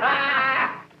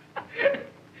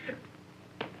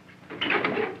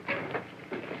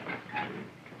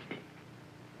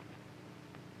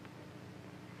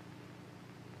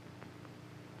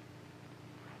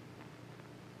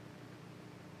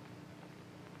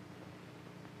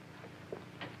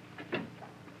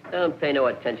 Don't pay no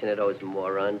attention to those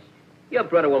morons. Your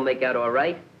brother will make out all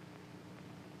right.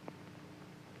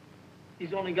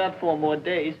 He's only got 4 more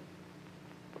days.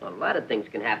 A lot of things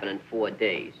can happen in 4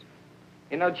 days.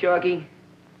 You know, Chalky,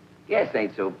 gas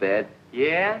ain't so bad.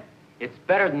 Yeah? It's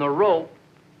better than the rope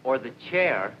or the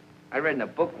chair. I read in a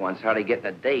book once how they get in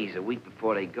a daze a week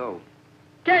before they go.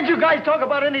 Can't you guys talk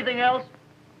about anything else?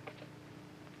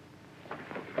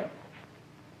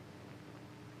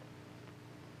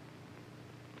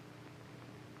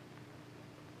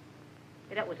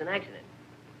 Hey, that was an accident.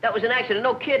 That was an accident.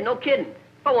 No kidding, no kidding.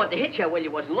 If I wanted to hit you, well, you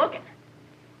wasn't looking.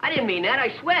 I didn't mean that. I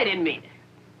swear I didn't mean it.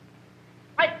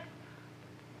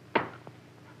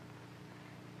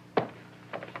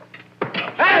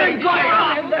 Hey, go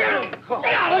on!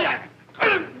 Get out of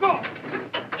here! Go!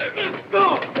 Go!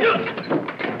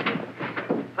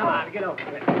 Come on, get over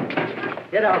here.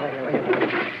 Get over here, will you?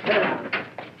 Sit down.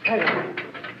 Sit down.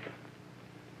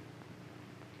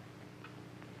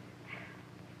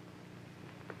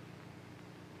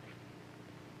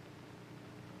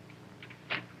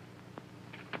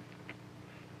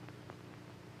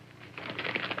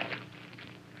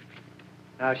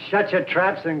 Now shut your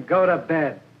traps and go to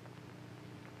bed.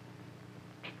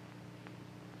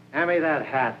 Hand me that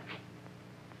hat.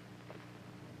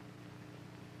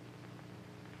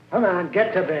 Come on,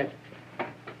 get to bed.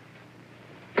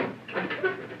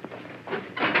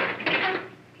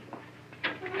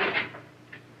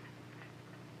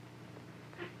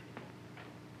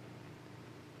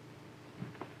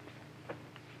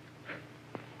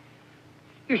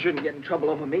 You shouldn't get in trouble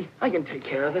over me. I can take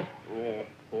care of it. Yeah,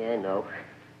 I know.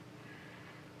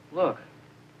 Look,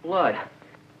 blood.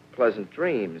 Pleasant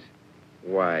dreams,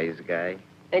 wise guy.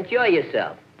 Enjoy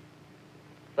yourself.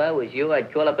 If I was you,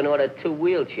 I'd call up and order 2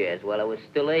 wheelchairs while I was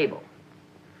still able.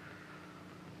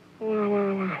 You can't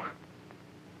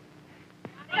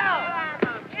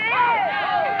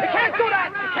do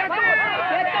that! You can't do it!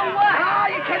 Can't do what? Ah,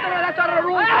 you can't do that! That's out of the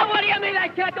rules! What do you mean I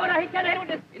can't do it? He can't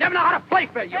do this. You never know how to play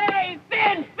fair, you... Hey,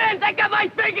 Finn! I got my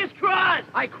fingers crossed!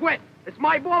 I quit. It's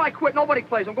my ball. I quit. Nobody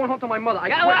plays. I'm going home to my mother. I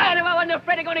quit. Go on. If I wasn't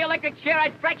afraid to go to the electric chair,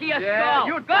 I'd fracture your skull.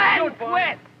 you'd go ahead you'd and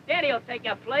quit. Danny will take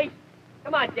your place.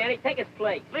 Come on, Danny, take his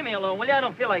place. Leave me alone, will you? I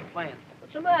don't feel like playing.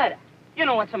 What's the matter? You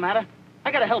know what's the matter.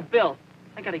 I gotta help Bill.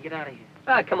 I gotta get out of here.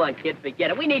 Oh, come on, kid,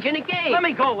 forget it. We need you in the game. Let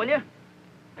me go, will you?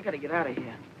 I gotta get out of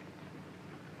here.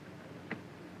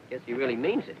 Guess he really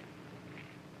means it.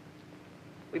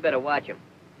 We better watch him.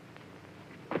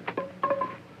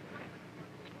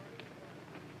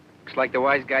 Looks like the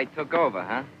wise guy took over,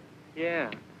 huh? Yeah.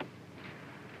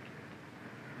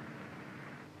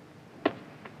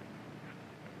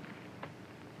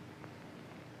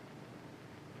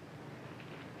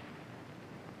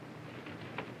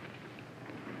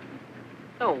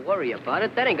 Don't worry about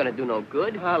it. That ain't gonna do no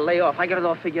good. Lay off. I got it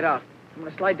all figured out. I'm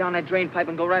gonna slide down that drain pipe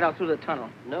and go right out through the tunnel.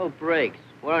 No brakes.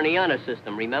 We're on the honor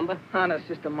system, remember? Honor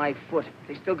system, my foot.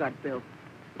 They still got Bill.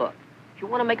 Look, if you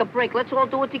want to make a break, let's all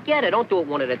do it together. Don't do it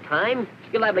one at a time.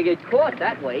 You're liable to get caught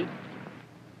that way.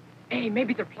 Hey,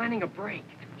 maybe they're planning a break.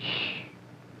 Shh.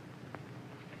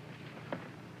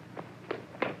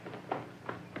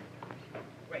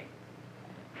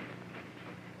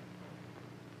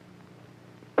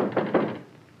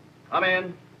 Come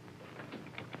in.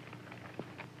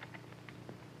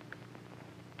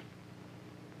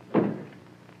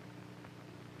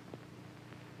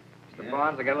 Mr.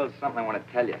 Barnes, I got a little something I want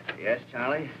to tell you. Yes,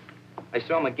 Charlie? I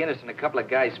saw McGinnis and a couple of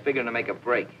guys figuring to make a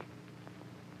break.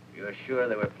 You're sure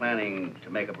they were planning to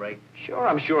make a break? Sure,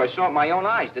 I'm sure. I saw it with my own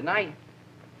eyes, didn't I?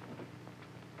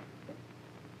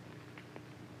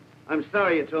 I'm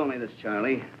sorry you told me this,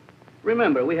 Charlie.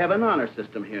 Remember, we have an honor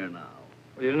system here now.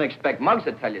 Well, you didn't expect Muggs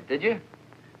to tell you, did you?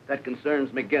 That concerns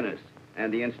McGinnis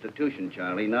and the institution,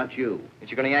 Charlie, not you.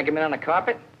 Ain't you going to yank him in on the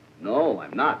carpet? No,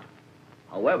 I'm not.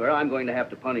 However, I'm going to have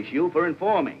to punish you for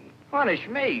informing. Punish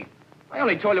me? I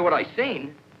only told you what I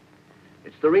seen.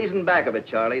 It's the reason back of it,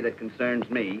 Charlie, that concerns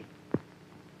me.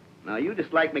 Now, you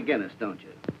dislike McGinnis, don't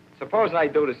you? Supposing I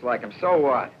do dislike him, so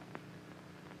what?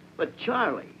 But,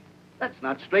 Charlie, that's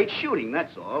not straight shooting,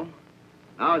 that's all.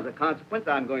 Now, as a consequence,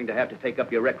 I'm going to have to take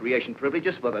up your recreation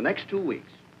privileges for the next 2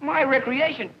 weeks. My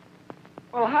recreation?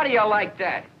 Well, how do you like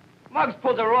that? Muggs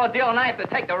pulled a raw deal and I have to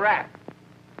take the rap.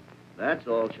 That's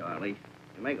all, Charlie.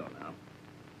 You may go now.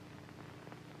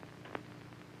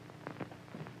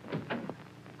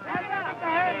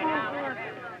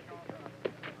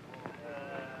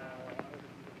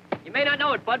 You may not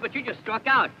know it, Bud, but you just struck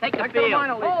out. Take the Back to the field.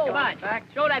 minor leagues, Come on. back.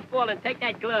 Show that ball and take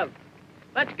that glove.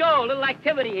 Let's go. A little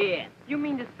activity here. You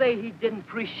mean to say he didn't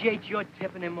appreciate your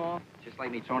tipping him off? Just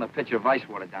like me throwing a pitcher of ice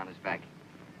water down his back.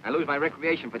 I lose my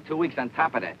recreation for 2 weeks on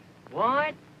top of that.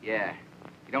 What? Yeah.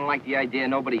 You don't like the idea of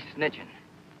nobody snitching.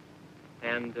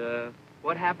 And,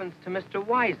 what happens to Mr.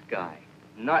 Wise Guy?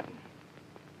 Nothing.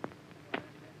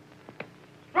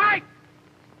 Strike!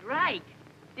 Strike?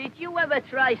 Did you ever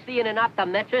try seeing an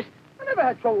optometrist? I never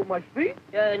had trouble with my feet.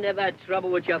 You never had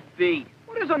trouble with your feet.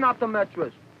 What is an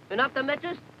optometrist? An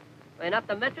optometrist? An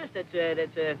optometrist? That's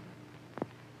a...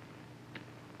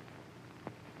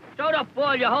 Show the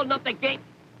ball. You're holding up the gate.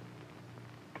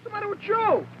 What's the matter with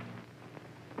you?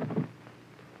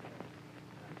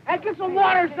 Hey, get some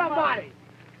water, somebody.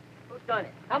 Who done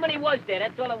it? How many was there?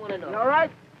 That's all I want to know. You all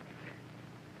right?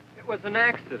 It was an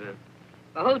accident.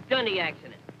 Well, who done the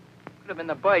accident? Could have been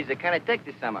the boys. They kind of thick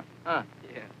this summer. Huh?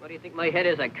 Yeah. What do you think my head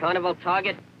is, a carnival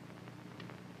target?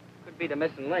 Could be the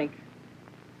missing link.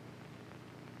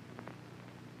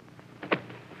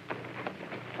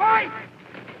 Fight!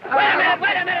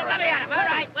 Wait a minute, let me at him. All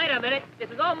right, wait a minute. This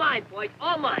is all mine, boys,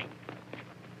 all mine.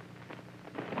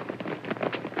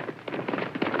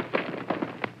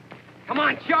 Come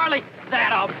on, Charlie.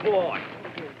 That a boy.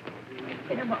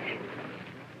 Get him up.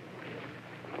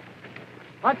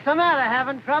 What's the matter?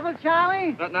 Having trouble,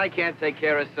 Charlie? Nothing I can't take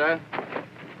care of, sir.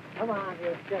 Come on,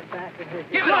 you get back in here.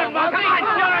 Give it up, Muggsy! Come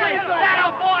on, Charlie!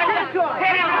 That'll boy!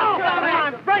 Hit him! Come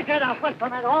on, break it up. What's the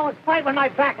matter? Always fight when my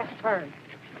back is turned.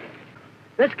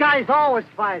 This guy's always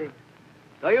fighting.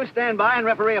 So you stand by and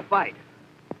referee a fight.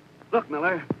 Look,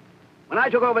 Miller, when I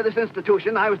took over this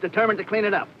institution, I was determined to clean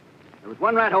it up. There was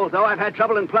one rat hole, though, I've had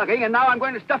trouble in plugging, and now I'm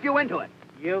going to stuff you into it.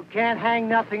 You can't hang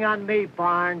nothing on me,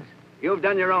 Barnes. You've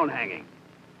done your own hanging.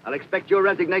 I'll expect your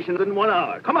resignation in 1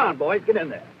 hour. Come on, boys, get in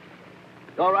there.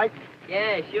 All right?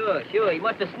 Yeah, sure. He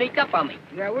must have sneaked up on me.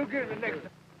 Yeah, we'll get it the next time.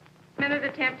 Minute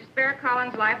attempt to spare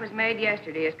Collins' life was made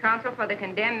yesterday as counsel for the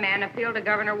condemned man appealed to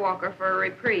Governor Walker for a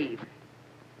reprieve.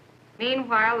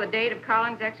 Meanwhile, the date of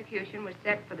Collins' execution was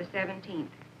set for the 17th.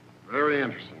 Very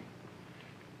interesting.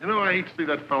 You know, I hate to see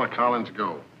that fella Collins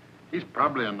go. He's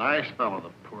probably a nice fellow,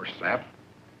 the poor sap.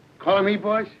 Calling me,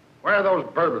 boys? Where are those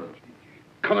bourbons?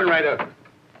 Coming right up.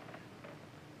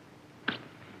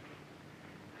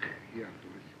 Yeah,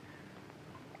 boys.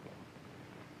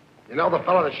 You know, the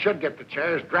fellow that should get the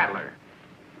chair is Drattler.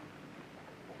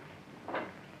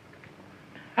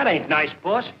 That ain't nice,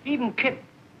 boss. Even kidding.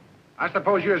 I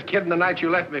suppose you was kidding the night you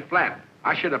left me flat.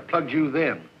 I should have plugged you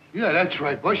then. Yeah, that's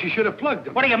right, boss. You should have plugged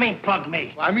him. What do you mean, plug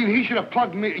me? I mean, he should have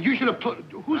plugged me. You should have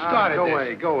plugged... Who started Go this?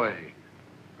 away, go away.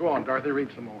 Go on, Dorothy, read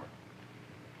some more.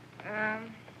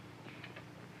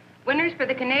 Winners for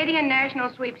the Canadian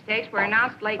National Sweepstakes were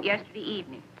announced late yesterday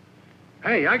evening.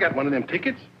 Hey, I got one of them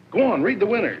tickets. Go on, read the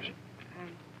winners.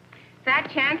 Fat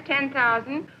Chance,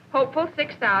 10,000. Hopeful,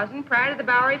 6,000. Pride of the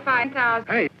Bowery, 5,000.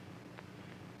 Hey.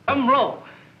 Roll.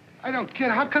 I don't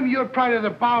get. How come you're Pride of the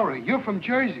Bowery? You're from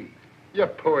Jersey. You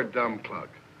poor dumb cluck.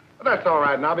 Well, that's all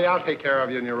right, Nobby. I'll take care of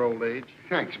you in your old age.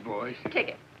 Thanks, boys.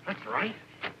 Ticket. That's right.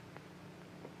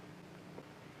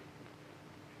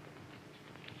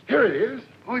 Here it is.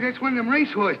 Oh, that's one of them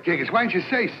racehorse tickets. Why didn't you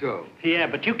say so? Yeah,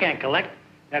 but you can't collect.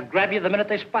 They'll grab you the minute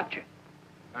they spot you.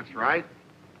 That's right.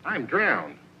 I'm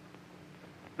drowned.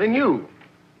 Then you,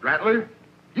 Rattler,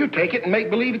 you take it and make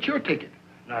believe it's your ticket.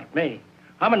 Not me.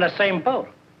 I'm in the same boat.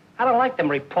 I don't like them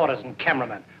reporters and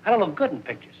cameramen. I don't look good in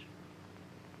pictures.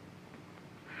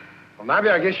 Well, Nobby,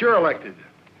 I guess you're elected.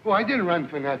 Oh, I didn't run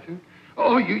for nothing.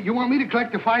 Oh, you want me to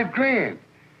collect the $5 grand?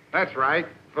 That's right.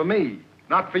 For me,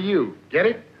 not for you. Get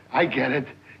it? I get it.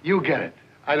 You get it.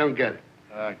 I don't get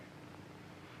it.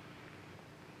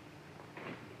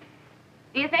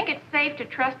 Do you think it's safe to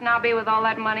trust Nobby with all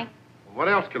that money? Well, what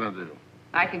else can I do?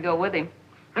 I could go with him.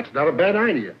 That's not a bad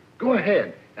idea. Go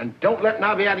ahead. And don't let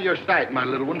Nobby out of your sight, my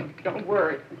little one. Don't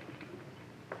worry.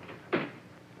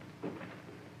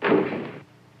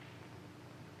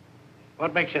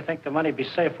 What makes you think the money'd be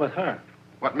safe with her?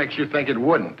 What makes you think it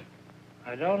wouldn't?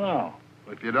 I don't know.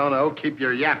 If you don't know, keep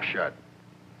your yap shut.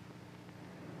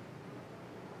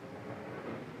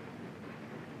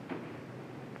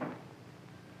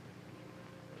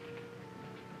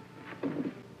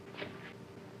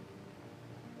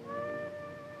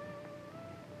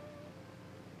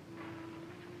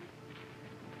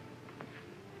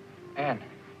 Ann,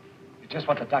 you're just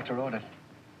what the doctor ordered.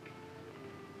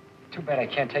 Too bad I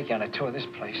can't take you on a tour of this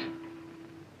place.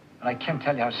 But I can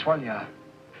tell you how swell you are.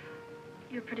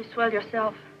 You're pretty swell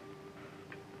yourself.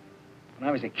 When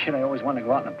I was a kid, I always wanted to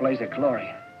go out in a blaze of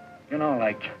glory. You know,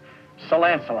 like Sir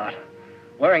Lancelot,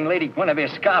 wearing Lady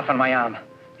Guinevere's scarf on my arm.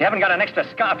 You haven't got an extra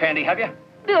scarf handy, have you?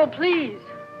 Bill, please.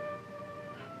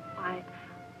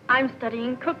 I'm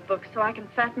studying cookbooks so I can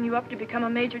fatten you up to become a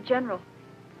major general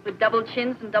with double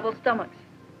chins and double stomachs.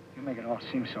 You make it all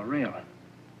seem so real.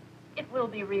 It will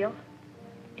be real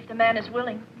if the man is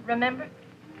willing, remember?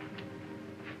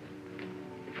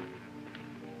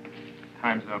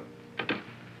 Time's up.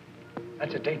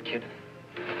 That's a date, kid.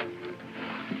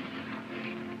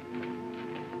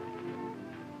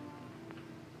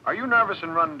 Are you nervous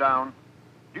and run down?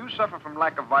 Do you suffer from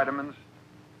lack of vitamins?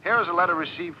 Here is a letter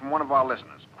received from one of our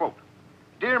listeners. Quote,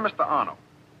 Dear Mr. Arno,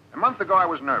 a month ago I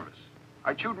was nervous.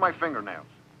 I chewed my fingernails.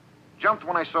 Jumped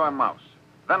when I saw a mouse.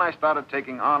 Then I started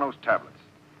taking Arno's tablets.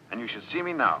 And you should see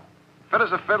me now. Fit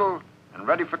as a fiddle and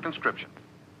ready for conscription.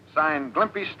 Signed,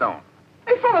 Glimpy Stone.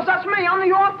 Hey, fellas, that's me. I'm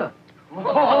the author.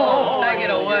 Oh, take it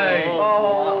away.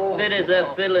 Oh. Fit as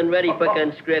a fiddle and ready for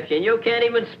conscription. You can't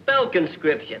even spell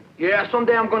conscription. Yeah,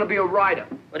 someday I'm going to be a writer.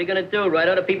 What are you going to do, write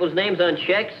other people's names on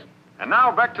checks? And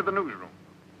now back to the newsroom.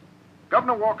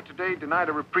 Governor Walker today denied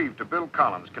a reprieve to Bill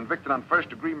Collins, convicted on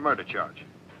first-degree murder charge.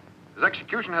 His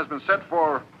execution has been set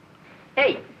for...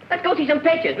 Hey, let's go see some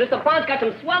pictures. Mr. Bond's got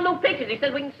some swell new pictures. He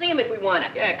says we can see them if we want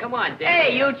it. Yeah, come on, Dan.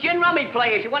 Hey, you gin rummy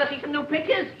players, you want to see some new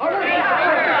pictures? All right.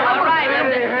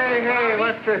 Hey,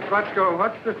 what's this?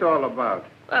 What's this all about?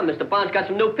 Well, Mr. Barnes got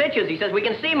some new pictures. He says we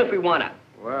can see them if we want to.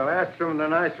 Well, ask them in a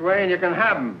nice way and you can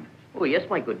have them. Oh, yes,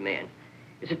 my good man.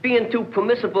 Is it being too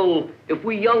permissible if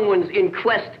we young ones in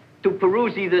quest to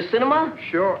peruse the cinema?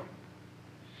 Sure.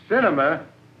 Cinema?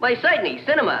 Why, certainly,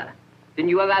 cinema. Didn't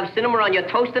you ever have cinema on your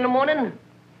toast in the morning?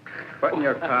 Button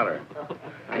your collar.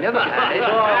 I never had it.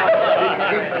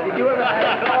 Did you ever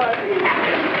have it?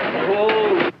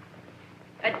 Oh.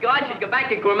 That guard should go back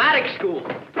to grammatic school.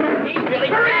 He's really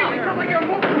down.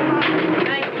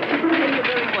 Thank you. Thank you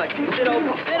very much. Sit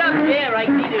up there. I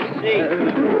need to see.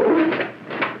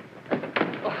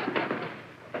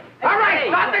 All right,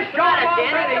 stop the show.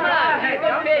 Danny. Come on. Take a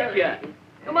picture.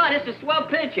 Come on, this is a swell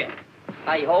picture.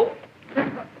 I hope.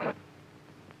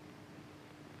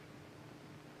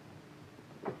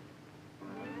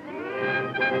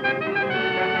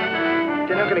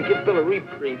 They're not going to give Bill a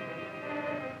reprieve.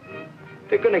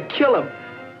 They're going to kill him.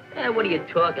 What are you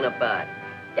talking about?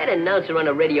 That announcer on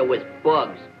the radio was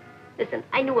Bugs. Listen,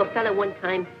 I knew a fella one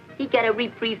time. He got a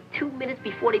reprieve 2 minutes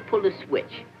before they pulled the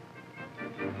switch.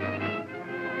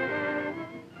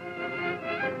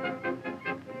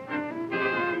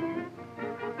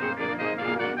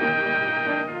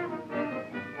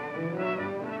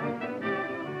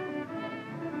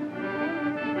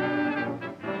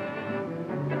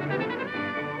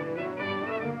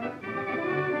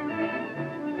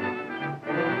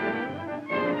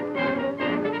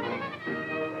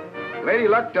 Lady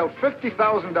Luck dealt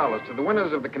 $50,000 to the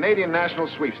winners of the Canadian National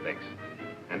Sweepstakes.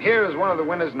 And here is one of the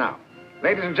winners now.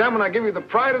 Ladies and gentlemen, I give you the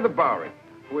pride of the Bowery,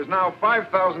 who is now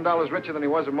 $5,000 richer than he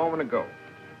was a moment ago.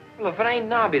 Well, if it ain't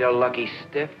Nobby, the lucky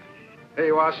stiff. Here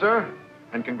you are, sir,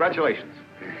 and congratulations.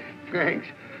 Thanks.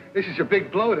 This is a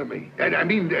big blow to me. I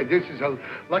mean, this is a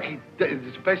lucky...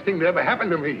 It's the best thing that ever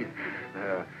happened to me.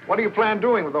 What do you plan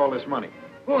doing with all this money?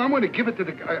 Oh, I'm going to give it to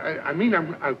the...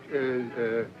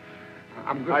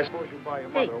 I'm going... I suppose you buy your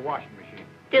mother a washing machine.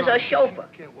 There's our chauffeur.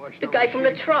 The guy from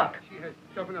the truck. She has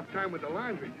stuff enough time with the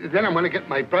laundry. Then I'm going to get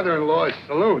my brother-in-law's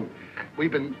saloon.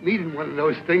 We've been needing one of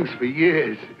those things for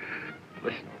years.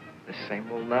 Listen, the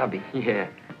same old Nobby. Yeah.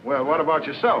 Well, what about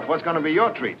yourself? What's going to be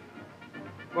your treat?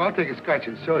 Well, I'll take a scotch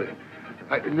and soda.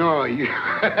 No, you...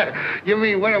 you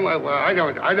mean, what am I... Well, I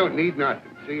don't need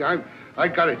nothing. See, I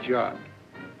got a job.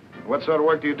 What sort of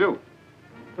work do you do?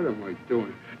 What am I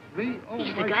doing? Me? Oh,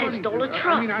 he's the guy that stole the truck.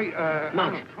 I mean,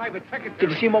 Mom, I'm a private secretary. did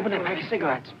you see him open that pack of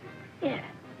cigarettes? Yeah.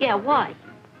 Yeah, why?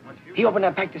 He opened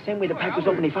that pack the same way the pack was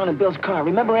opened he found in Bill's car.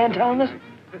 Remember Ann telling us?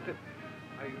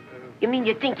 You mean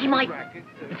you think he might...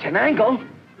 It's an angle.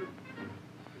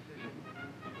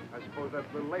 I suppose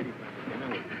that's little lady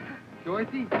friend.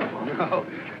 Dorothy? No.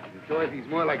 Dorothy's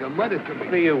more like a mother to me.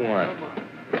 What do you want?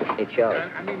 Hey, Charlie.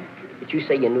 Did you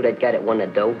say you knew that guy that won the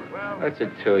dough? What's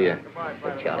it to you?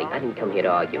 Look, Charlie, I didn't come here to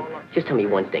argue. Just tell me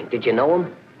one thing. Did you know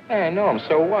him? Yeah, I know him.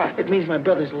 So what? It means my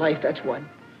brother's life, that's what.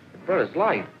 Your brother's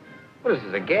life? What is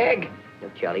this, a gag?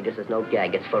 No, Charlie, this is no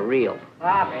gag. It's for real.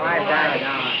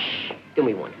 Do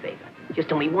me one favor. Just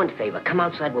do me one favor. Come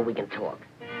outside where we can talk.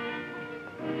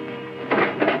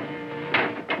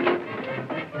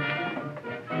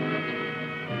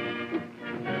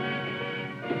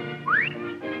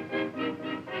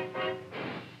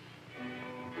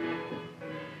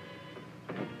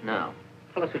 Now,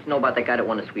 tell us what you know about that guy that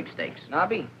won the sweepstakes.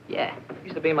 Nobby? Yeah.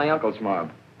 Used to be my uncle's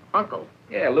mob. Uncle?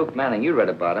 Yeah, Luke Manning. You read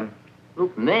about him.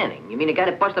 Luke Manning? You mean the guy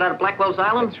that busted out of Blackwell's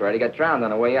Island? That's right. He got drowned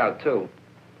on the way out, too.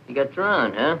 He got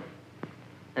drowned, huh?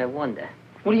 I wonder.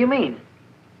 What do you mean?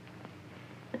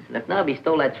 Listen, if Nobby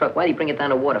stole that truck, why'd he bring it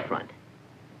down the waterfront?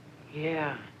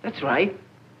 Yeah, that's right.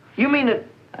 You mean that...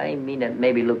 I mean that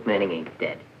maybe Luke Manning ain't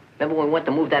dead. Remember when we went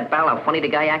to move that barrel, how funny the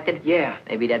guy acted? Yeah.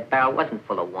 Maybe that barrel wasn't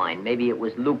full of wine. Maybe it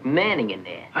was Luke Manning in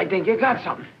there. I think you got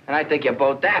something. And I think you're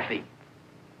both daffy.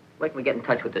 Where can we get in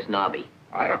touch with this Nobby?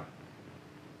 I don't...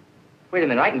 Wait a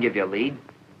minute, I can give you a lead.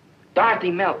 Dorothy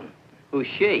Melton. Who's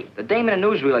she? The dame in the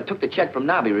newsreel that took the check from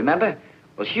Nobby, remember?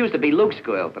 Well, she used to be Luke's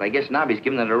girl, but I guess Nobby's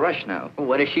giving it a rush now. Well,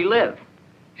 where does she live?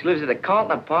 She lives at the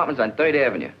Carlton Apartments on 3rd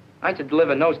Avenue. I had to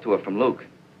deliver notes to her from Luke.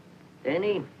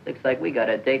 Danny, looks like we got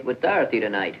a date with Dorothy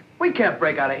tonight. We can't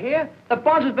break out of here. The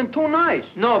boss has been too nice.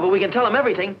 No, but we can tell him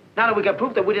everything. Now that we got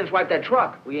proof that we didn't swipe that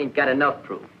truck. We ain't got enough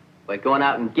proof. We're going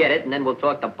out and get it, and then we'll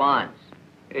talk to Bonds.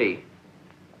 Hey,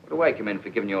 what do I come in for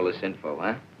giving you all this info,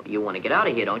 huh? Well, you want to get out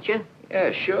of here, don't you?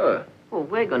 Yeah, sure. Well,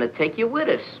 we're going to take you with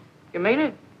us. You mean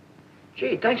it?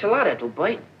 Gee, thanks a lot,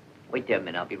 Ethelbite. Wait there a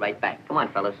minute. I'll be right back. Come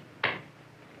on, fellas.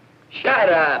 Shut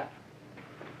up.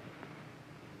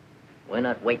 We're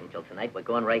not waiting till tonight. We're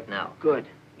going right now. Good.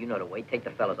 You know the way. Take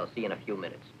the fellas. I'll see you in a few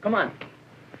minutes. Come on.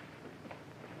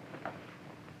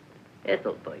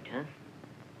 Ethelbite, huh?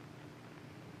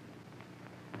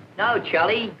 Now,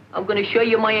 Charlie, I'm going to show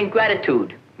you my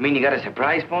ingratitude. You mean you got a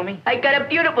surprise for me? I got a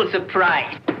beautiful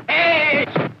surprise. Hey!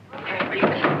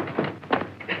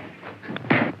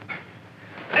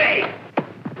 Hey!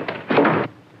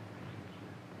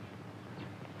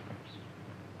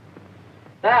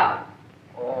 Now,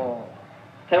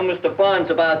 tell Mr.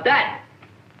 Barnes about that.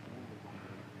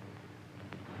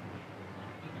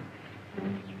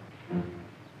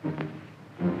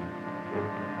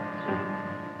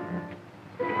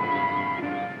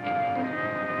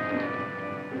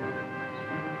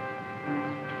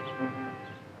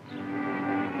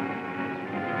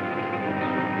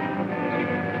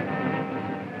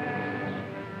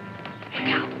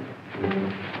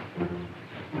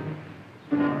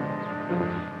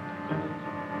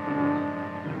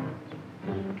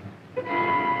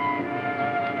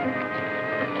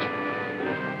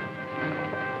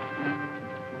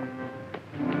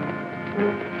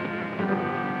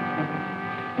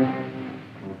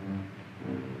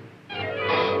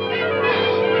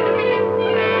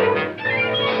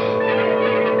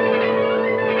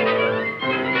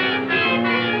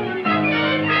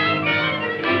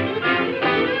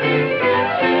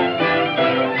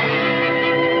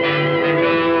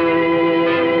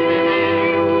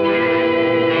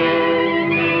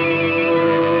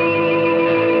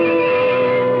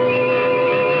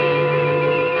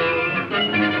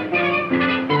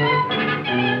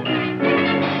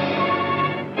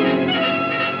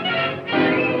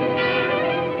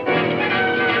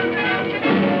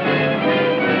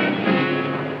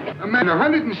 And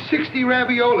 160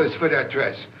 raviolas for that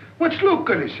dress. What's Luke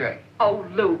gonna say? Oh,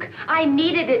 Luke, I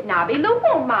needed it, Nobby. Luke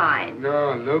won't mind.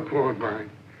 No, Luke won't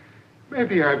mind.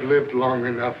 Maybe I've lived long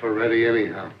enough already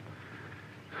anyhow.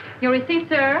 Your receipt,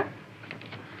 sir.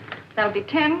 That'll be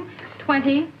 $10,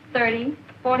 $20, $30,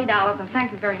 $40, and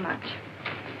thank you very much.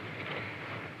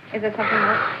 Is there something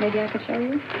else maybe I could show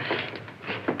you?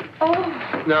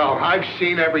 Oh. No, I've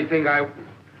seen everything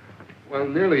well,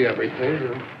 nearly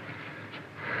everything.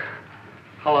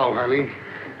 Hello, honey.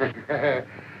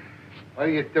 What are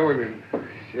you doing?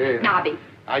 Nobby.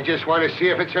 I just want to see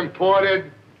if it's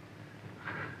imported.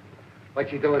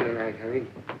 What you doing tonight, honey?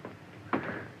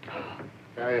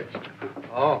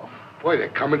 Oh, boy, they're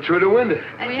coming through the window.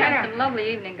 We have some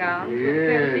lovely evening gowns.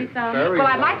 Yeah, Well,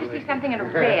 I'd like to see something in a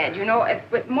red, you know,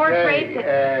 with more traits.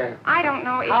 I don't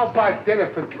know. How about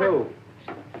dinner for two?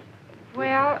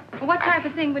 Well, what type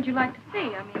of thing would you like to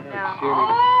see? I mean,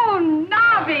 Oh,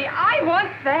 Nobby, I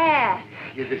want that.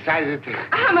 You decided to...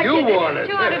 How much you is it? want it.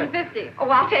 $250. Oh,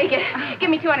 I'll take it. Give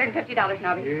me $250,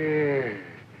 Nobby.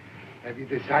 Yeah. Have you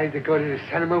decided to go to the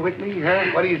cinema with me,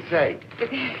 huh? What do you say?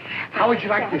 How would you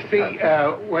like to see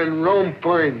When Rome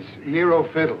Burns, Nero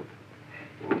Fiddled?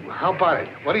 How about it?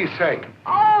 What do you say?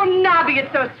 Oh, Nobby,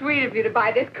 it's so sweet of you to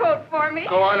buy this coat for me.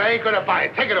 Go on, I ain't gonna buy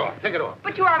it. Take it off. Take it off.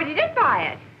 But you already did buy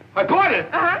it. I bought it?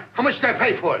 Uh-huh. How much did I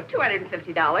pay for it?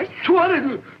 $250.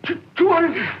 200...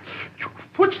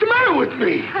 What's the matter with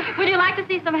me? Would you like to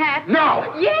see some hats?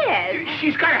 No. Yes.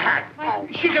 She's got a hat.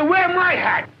 She can wear my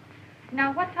hat.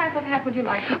 Now, what type of hat would you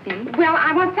like to see? Well,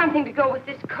 I want something to go with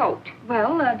this coat.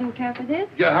 Well, do you care for this?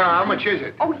 Yeah, how much is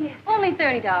it? Oh, yes. Only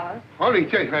 $30. Only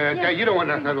you don't want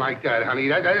nothing like that, honey.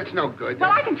 That's no good.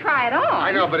 Well, I can try it on.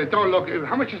 I know, but it don't look...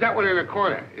 How much is that one in the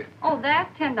corner? Oh,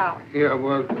 that's $10. Yeah,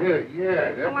 well,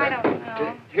 yeah. I don't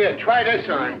know. Here, try this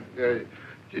on.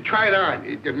 Try it on.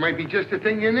 It might be just the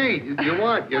thing you need, you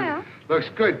want. Well. Looks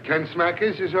good. 10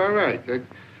 smackers is all right. That's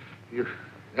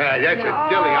a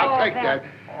dilly. I'll take that.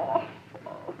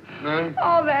 Huh?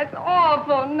 Oh, that's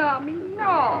awful, Nobby.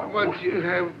 No. Well,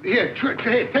 here,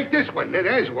 take this one.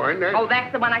 There's one. Oh,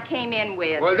 that's the one I came in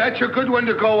with. Well, that's a good one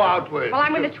to go out with. Well,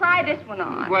 I'm going to try this one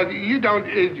on. Well, you don't...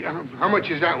 how much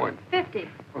is that one? $50.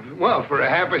 Well, for a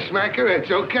half a smacker,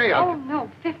 it's okay. Oh, no,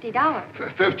 $50.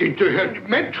 For 50.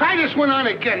 Try this one on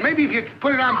again. Maybe if you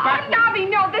put it on back... Oh, Nobby,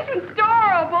 no, this one's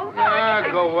adorable.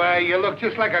 Go away. You look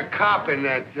just like a cop in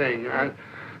that thing.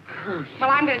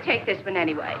 Well, I'm going to take this one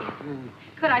anyway.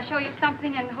 Could I show you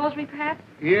something in hosiery, perhaps?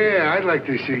 Yeah, I'd like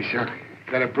to see something.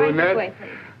 Got a brunette? Right this way,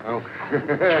 please. Oh.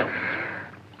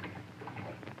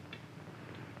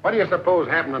 What do you suppose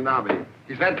happened to Nobby?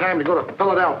 He's had time to go to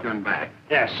Philadelphia and back.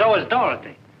 Yeah, so is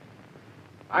Dorothy.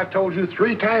 I've told you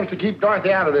 3 times to keep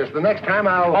Dorothy out of this. The next time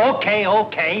I'll... Okay.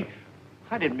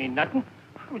 I didn't mean nothing.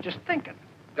 I was just thinking.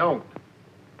 Don't.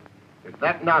 If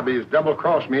that Nobby's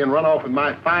double-crossed me and run off with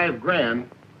my $5 grand,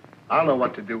 I'll know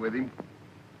what to do with him.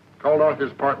 Call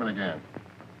Dorothy's apartment again.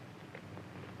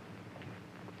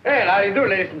 Well, how do you do,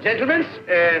 ladies and gentlemen?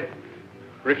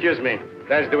 Refuse me.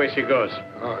 That's the way she goes.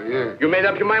 Oh, yeah. You made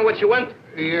up your mind what you want?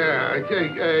 Yeah.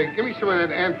 Give me some of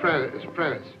that Aunt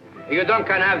Prentice. You don't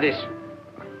can have this.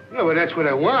 No, but that's what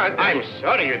I want. I'm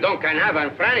sorry, you don't can have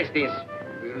on Francis.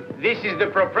 This is the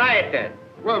proprietor.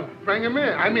 Well, bring him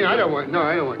in. I mean, I don't want... No,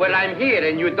 I don't want... Well, I'm here,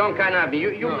 and you don't can have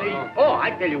me. No. Oh,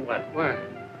 I tell you what. What?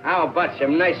 How about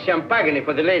some nice champagne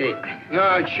for the lady?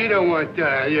 No, she don't want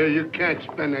that. You can't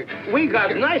spend it. We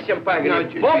got nice champagne.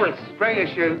 No, Bubbles. Bring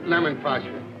us your lemon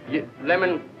phosphate.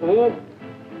 Lemon who?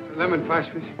 Lemon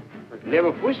phosphate.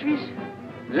 Lemon phosphate?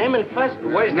 Lemon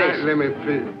phosphate? What is Not this?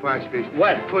 lemon phosphate.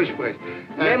 What? Phosphate.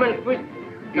 Lemon phosphate?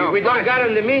 No, we don't got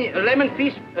on the menu. Lemon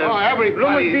fish. Everybody.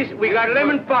 Lemon fish. We got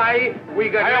lemon pie. We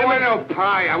got. I don't want no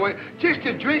pie. I want just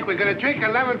a drink. We're gonna drink a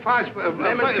lemon phosphate.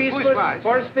 Lemon fish.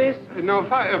 Horse fish. No,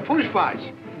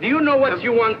 phosphate. Do you know what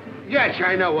you want? Yes,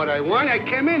 I know what I want. I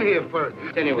came in here for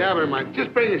it. Anyway. Never mind.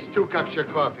 Just bring us 2 cups of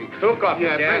coffee. 2 coffees,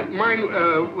 Yeah, bring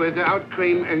mine without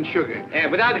cream and sugar. Yeah,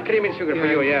 without the cream and sugar for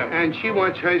you, yeah. And she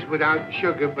wants hers without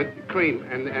sugar, but cream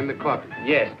and the coffee.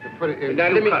 Yes. To put it in Now,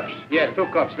 2 cups. Yeah, 2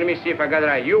 cups. Let me see if I got it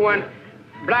right. You want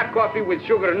black coffee with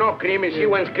sugar, no cream, and she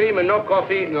wants cream and no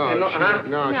coffee. No, and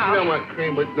she don't want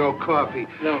cream with no coffee.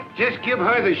 No. Just give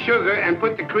her the sugar and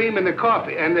put the cream in the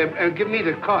coffee, and give me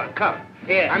the cup.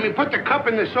 Yeah. I mean, put the cup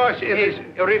in the sauce.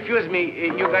 Refuse me.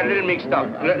 You got a little mixed up.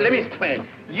 Let me explain.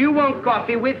 You want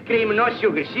coffee with cream, no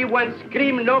sugar. She wants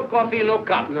cream, no coffee, no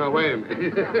cup. No, wait a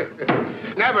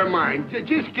minute. Never mind.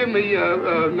 Just give me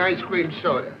an ice cream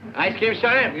soda. Ice cream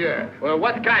soda? Yeah. Well,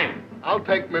 what kind? I'll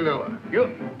take Manila.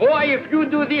 Boy, if you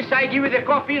do this, I give you the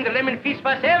coffee and the lemon fish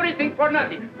pass, everything for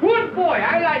nothing. Good boy,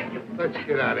 I like you. Let's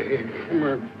get out of here. Come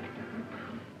on.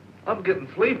 I'm getting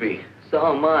sleepy.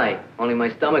 So am I. Only my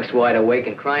stomach's wide awake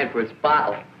and crying for its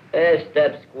bottle.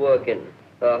 Stop squawking.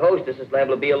 Our hostess is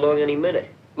liable to be along any minute.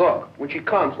 Look, when she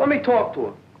comes, let me talk to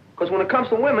her. Because when it comes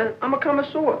to women, I'm a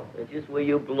connoisseur. That's just where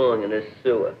you belong, in this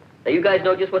sewer. Now, you guys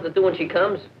know just what to do when she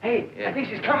comes? Hey, I think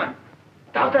she's coming.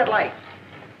 Douse that light.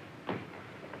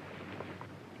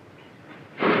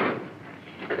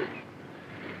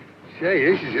 Say,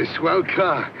 this is a swell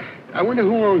car. I wonder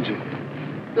who owns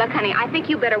it. Look, honey, I think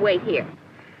you better wait here.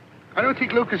 I don't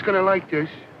think Luke is going to like this.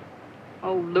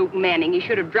 Oh, Luke Manning, he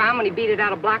should have drowned when he beat it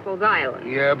out of Blackwell's Island.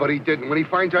 Yeah, but he didn't. When he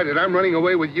finds out that I'm running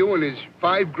away with you and his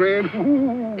 $5 grand,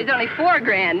 ooh. There's only $4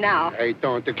 grand now. Hey,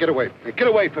 don't. Get away. Get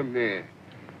away from there.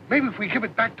 Maybe if we give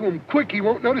it back to him quick, he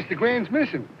won't notice the grand's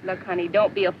missing. Look, honey,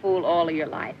 don't be a fool all of your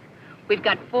life. We've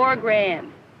got $4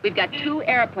 grand. We've got 2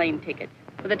 airplane tickets.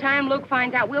 By the time Luke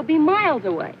finds out, we'll be miles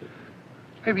away.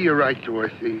 Maybe you're right,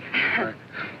 Dorothy.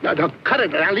 No, cut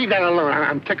it. I'll leave that alone.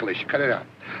 I'm ticklish. Cut it out.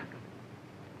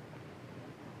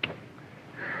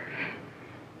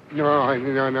 No,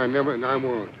 never. I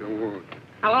won't.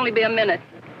 I'll only be a minute.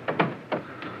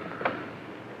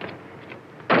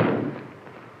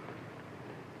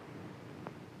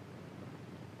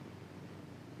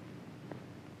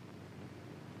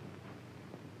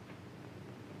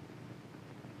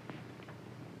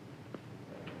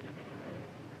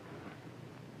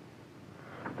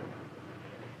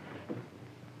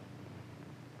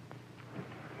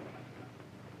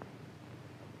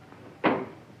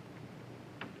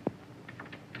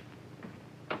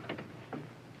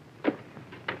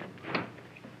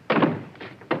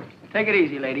 Take it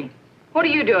easy, lady. What are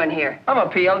you doing here? I'm a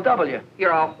PLW.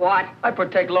 You're a what? I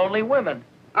protect lonely women.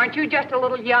 Aren't you just a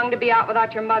little young to be out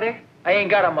without your mother? I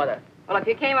ain't got a mother. Well, if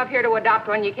you came up here to adopt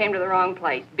one, you came to the wrong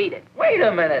place. Beat it. Wait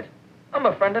a minute. I'm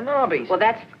a friend of Nobby's. Well,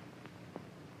 that's...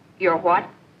 You're what?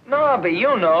 Nobby,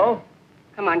 you know.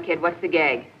 Come on, kid, what's the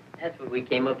gag? That's what we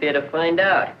came up here to find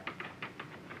out.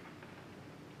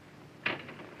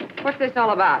 What's this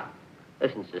all about?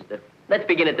 Listen, sister, let's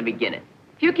begin at the beginning.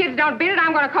 If you kids don't beat it,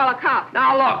 I'm going to call a cop.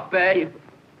 Now, look, babe.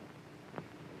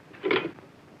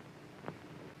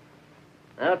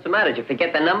 Now, what's the matter? Did you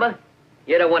forget the number?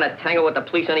 You don't want to tangle with the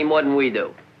police any more than we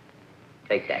do.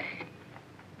 Take that.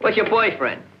 What's your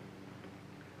boyfriend?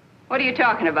 What are you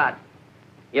talking about?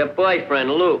 Your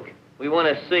boyfriend, Luke. We want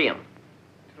to see him.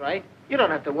 That's right. You don't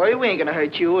have to worry. We ain't going to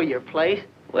hurt you or your place.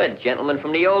 We're gentlemen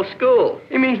from the old school.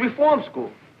 He means reform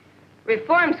school.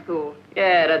 Reform school?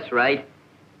 Yeah, that's right.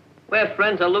 We're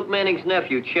friends of Luke Manning's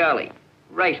nephew, Charlie.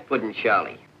 Rice pudding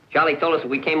Charlie. Charlie told us if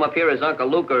we came up here, his Uncle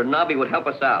Luke or Nobby would help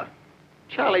us out.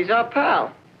 Charlie's our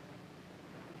pal.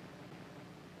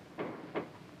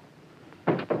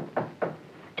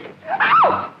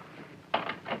 Ow!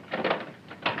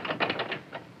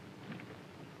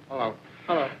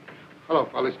 Hello,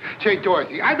 fellas. Say,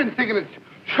 Dorothy, I've been thinking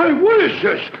Say, what is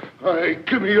this?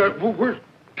 Give me that.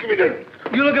 Give me that.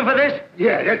 You looking for this?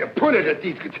 Yeah, point it at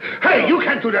these kids. Hey, you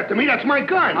can't do that to me. That's my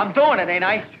gun. I'm doing it, ain't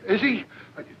I? Is he?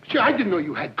 Gee, I didn't know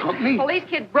you had company. Well, these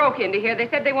kids broke into here. They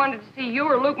said they wanted to see you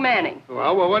or Luke Manning.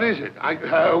 Well, what is it?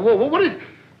 What is...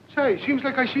 Say, seems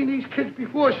like I seen these kids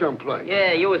before someplace.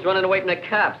 Yeah, you was running away from the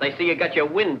cops. I see you got your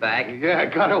wind back. Yeah, I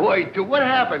got away, too. What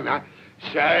happened?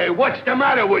 Say, what's the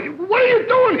matter with you? What are you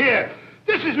doing here?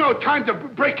 This is no time to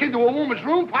break into a woman's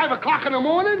room, 5 o'clock in the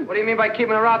morning. What do you mean by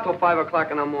keeping her out till 5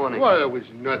 o'clock in the morning? Well, it was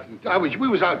nothing. We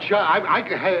was out say,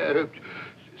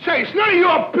 it's none of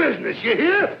your business, you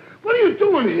hear? What are you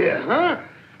doing here, huh?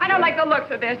 I don't like the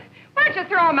looks of this. Why don't you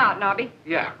throw them out, Nobby?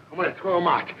 Yeah, I'm going to throw them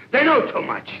out. They know too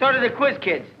much. So do the quiz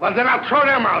kids. Well, then I'll throw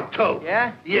them out, too.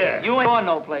 Yeah? Yeah. You ain't going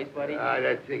no place, buddy.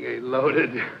 That thing ain't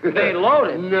loaded. It ain't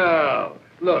loaded? No.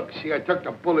 Look, see, I took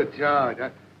the bullets out.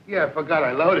 Yeah, I forgot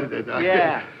I loaded it.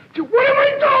 Yeah. What am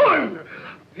I doing?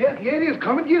 Here it is.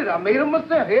 Come and get it. I made them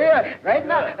myself. Here, right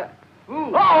now.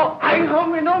 Uh-oh, I ain't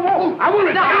hungry no more. I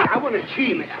want a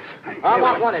cheese. I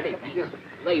want one of these.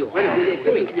 Lay you What do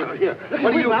you got? I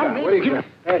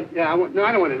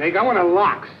don't want an egg. I want a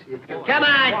lox. Come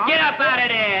on, get up out of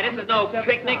there. This is no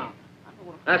picnic.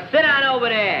 Now sit down over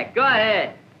there. Go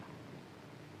ahead.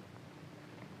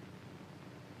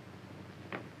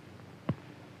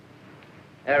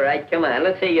 All right, come on.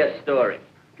 Let's hear your story.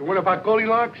 The one about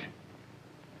Goldilocks?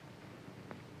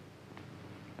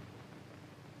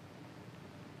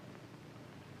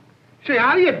 Say,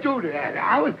 how do you do that,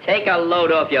 Howard? Take a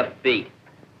load off your feet.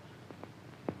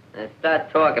 Now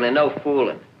start talking and no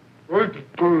fooling.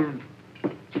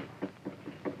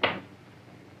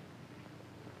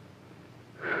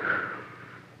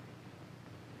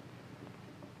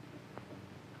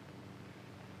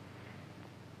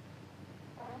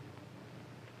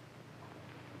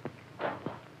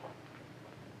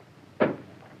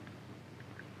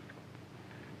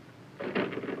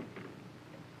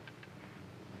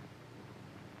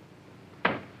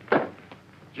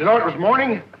 You know it was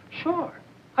morning? Sure.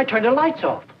 I turned the lights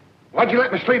off. What'd you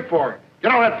let me sleep for?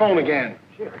 Get on that phone again.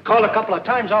 Sure. I called a couple of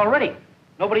times already.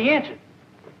 Nobody answered.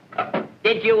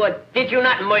 Did you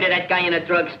not murder that guy in a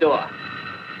drugstore?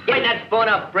 Get that phone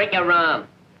up, break your arm.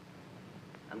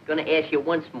 I'm gonna ask you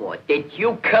once more. Did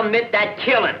you commit that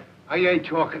killing? I ain't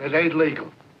talking. It ain't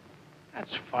legal.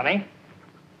 That's funny.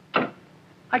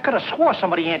 I could have swore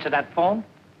somebody answered that phone.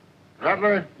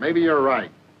 Rattler, maybe you're right.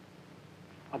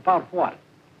 About what?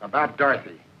 About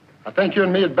Dorothy. I think you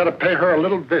and me had better pay her a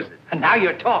little visit. And now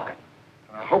you're talking.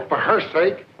 I hope for her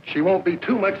sake she won't be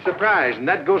too much surprised, and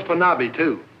that goes for Nobby,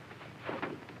 too.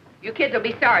 You kids will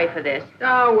be sorry for this.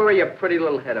 Don't worry your pretty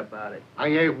little head about it. I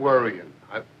ain't worrying.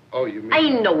 You mean... I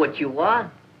know what you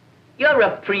are. You're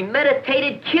a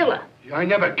premeditated killer. I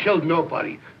never killed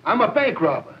nobody. I'm a bank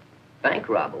robber. Bank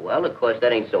robber? Well, of course,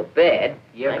 that ain't so bad.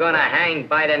 You're gonna hang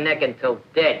by the neck until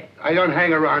dead. I don't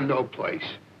hang around no place.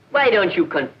 Why don't you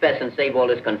confess and save all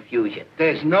this confusion?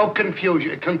 There's no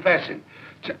confusion. Confessing.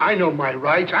 I know my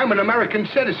rights. I'm an American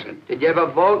citizen. Did you ever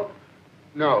vote?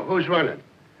 No. Who's running?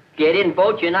 If you didn't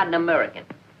vote, you're not an American.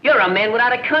 You're a man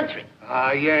without a country.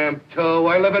 I am, too.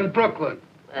 I live in Brooklyn.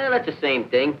 Well, that's the same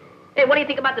thing. Hey, what do you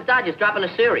think about the Dodgers dropping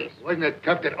a series? Wasn't it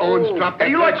tough that Owens dropped that?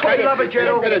 Hey, you like Tony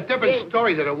Lavagetto? It's a different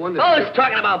story than the one that... Oh, it's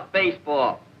talking about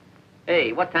baseball.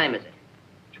 Hey, what time is it?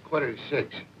 It's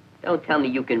 5:45. Don't tell me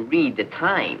you can read the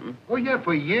time. Oh, yeah,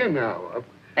 for a year now.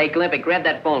 Hey, Glimpy, grab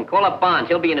that phone. Call up Bonds.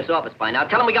 He'll be in his office by now.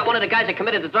 Tell him we got one of the guys that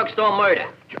committed the drugstore murder.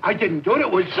 I didn't do it.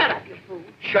 It was... Shut up, you fool.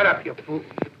 Shut up, you fool.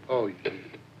 Oh, yeah.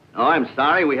 No, I'm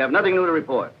sorry. We have nothing new to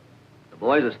report. The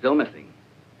boys are still missing.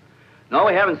 No,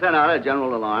 we haven't sent out a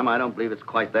general alarm. I don't believe it's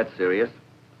quite that serious.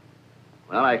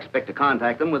 Well, I expect to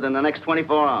contact them within the next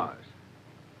 24 hours.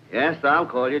 Yes, I'll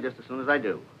call you just as soon as I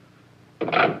do.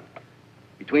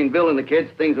 Between Bill and the kids,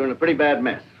 things are in a pretty bad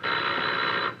mess.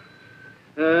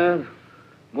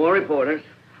 More reporters.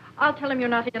 I'll tell him you're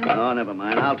not in. Oh, never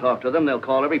mind. I'll talk to them. They'll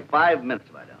call every 5 minutes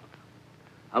if I don't.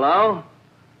 Hello?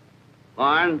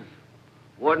 Barnes,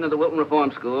 warden of the Wilton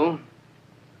Reform School.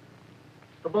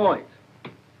 The boys.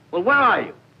 Well, where are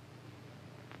you?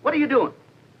 What are you doing?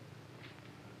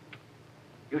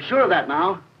 You sure of that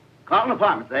now? Carlton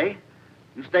Apartments, eh?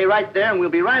 You stay right there and we'll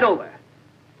be right over.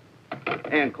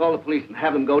 And call the police and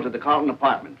have them go to the Carlton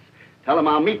Apartments. Tell them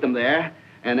I'll meet them there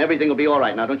and everything will be all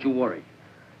right. Now, don't you worry.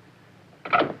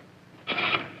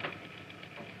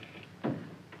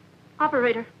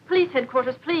 Operator, police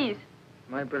headquarters, please.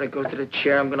 My brother goes to the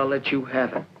chair. I'm gonna let you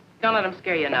have it. Don't let them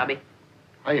scare you, Nobby.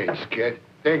 I ain't scared.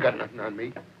 They ain't got nothing on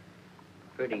me.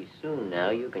 Pretty soon now,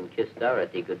 you can kiss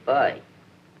Dorothy goodbye.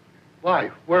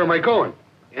 Why? Where am I going?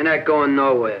 You're not going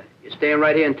nowhere. You're staying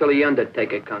right here until the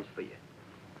undertaker comes for you.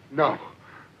 No.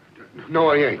 No,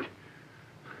 I ain't.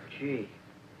 Gee,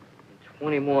 in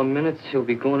 20 more minutes, he'll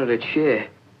be going to the chair.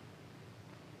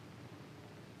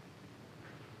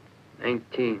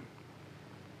 19.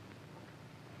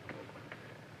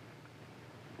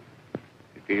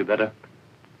 You feel better?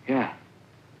 Yeah.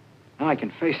 Now I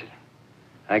can face it.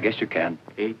 I guess you can.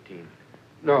 18.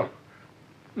 No.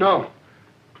 No.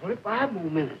 25 more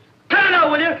minutes. Cut it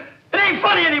out, will you? It ain't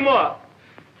funny anymore.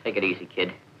 Take it easy,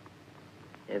 kid.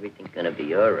 Everything's gonna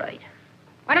be all right.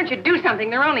 Why don't you do something?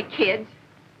 They're only kids.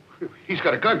 He's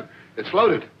got a gun. It's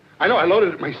loaded. I know, I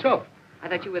loaded it myself. I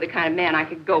thought you were the kind of man I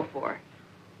could go for.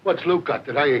 What's Luke got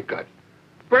that I ain't got?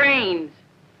 Brains.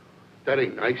 That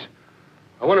ain't nice.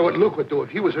 I wonder what Luke would do if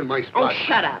he was in my spot. Oh,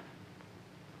 shut up.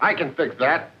 I can fix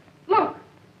that. Look.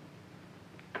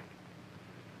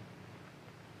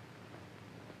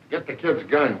 Get the kid's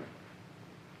gun.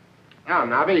 Now,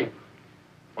 Nobby,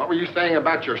 what were you saying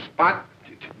about your spot?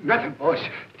 Nothing, boss.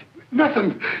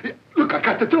 Nothing. Look, I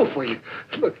got the dough for you.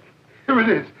 Look, here it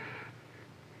is.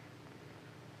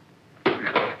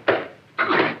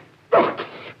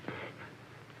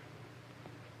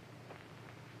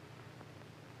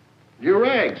 New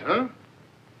rags, huh?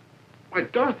 Why,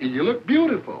 Dorothy, you look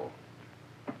beautiful.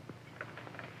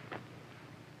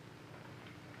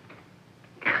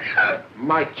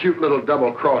 My cute little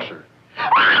double-crosser.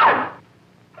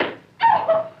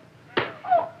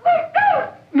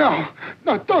 No,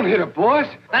 don't hit her, boss.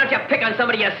 Why don't you pick on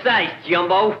somebody your size,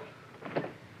 Jumbo?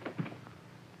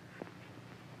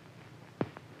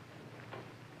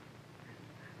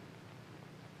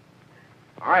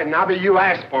 All right, Nobby, you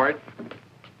asked for it.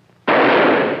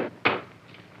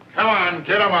 Come on,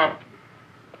 get him up.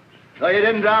 So you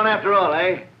didn't drown after all,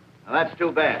 eh? Well, that's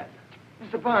too bad.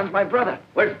 Mr. Barnes, my brother.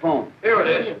 Where's the phone? Here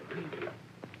it is.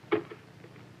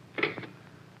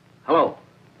 Hello.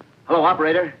 Hello,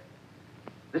 operator.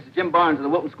 This is Jim Barnes of the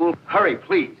Wilton School. Hurry,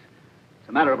 please. It's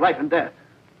a matter of life and death.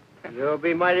 You'll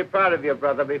be mighty proud of your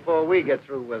brother before we get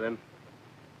through with him.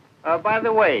 By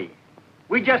the way,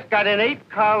 we just got in 8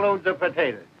 carloads of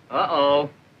potatoes. Uh-oh.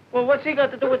 Well, what's he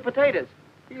got to do with potatoes?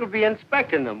 He'll be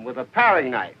inspecting them with a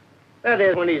paring knife. That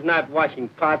is, when he's not washing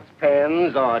pots,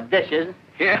 pans, or dishes.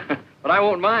 Yeah, but I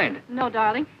won't mind. No,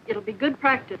 darling. It'll be good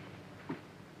practice.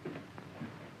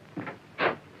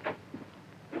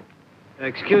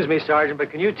 Excuse me, Sergeant,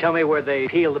 but can you tell me where they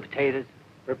peel the potatoes?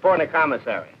 Report to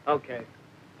commissary. Okay.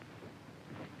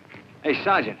 Hey,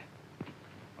 Sergeant.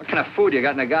 What kind of food you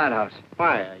got in the guardhouse?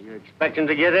 Why, are you expecting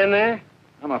to get in there?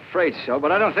 I'm afraid so,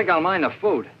 but I don't think I'll mind the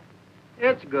food.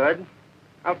 It's good.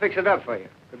 I'll fix it up for you.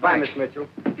 Goodbye, Thanks. Miss Mitchell.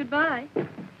 Goodbye.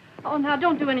 Oh, now,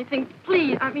 don't do anything,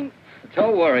 please. I mean,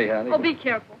 Don't worry, honey. oh, be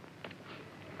careful.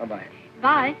 Bye-bye.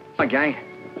 Bye. Come on, gang.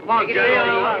 Come on, Take it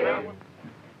easy.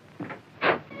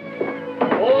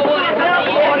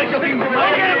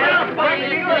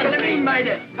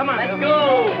 Come on, let's go.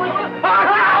 All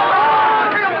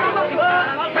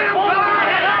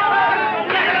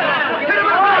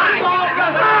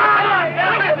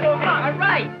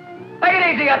right. Take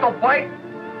it easy, Ethel Pike.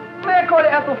 May I call you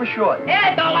Ethel for short?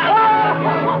 Ethel!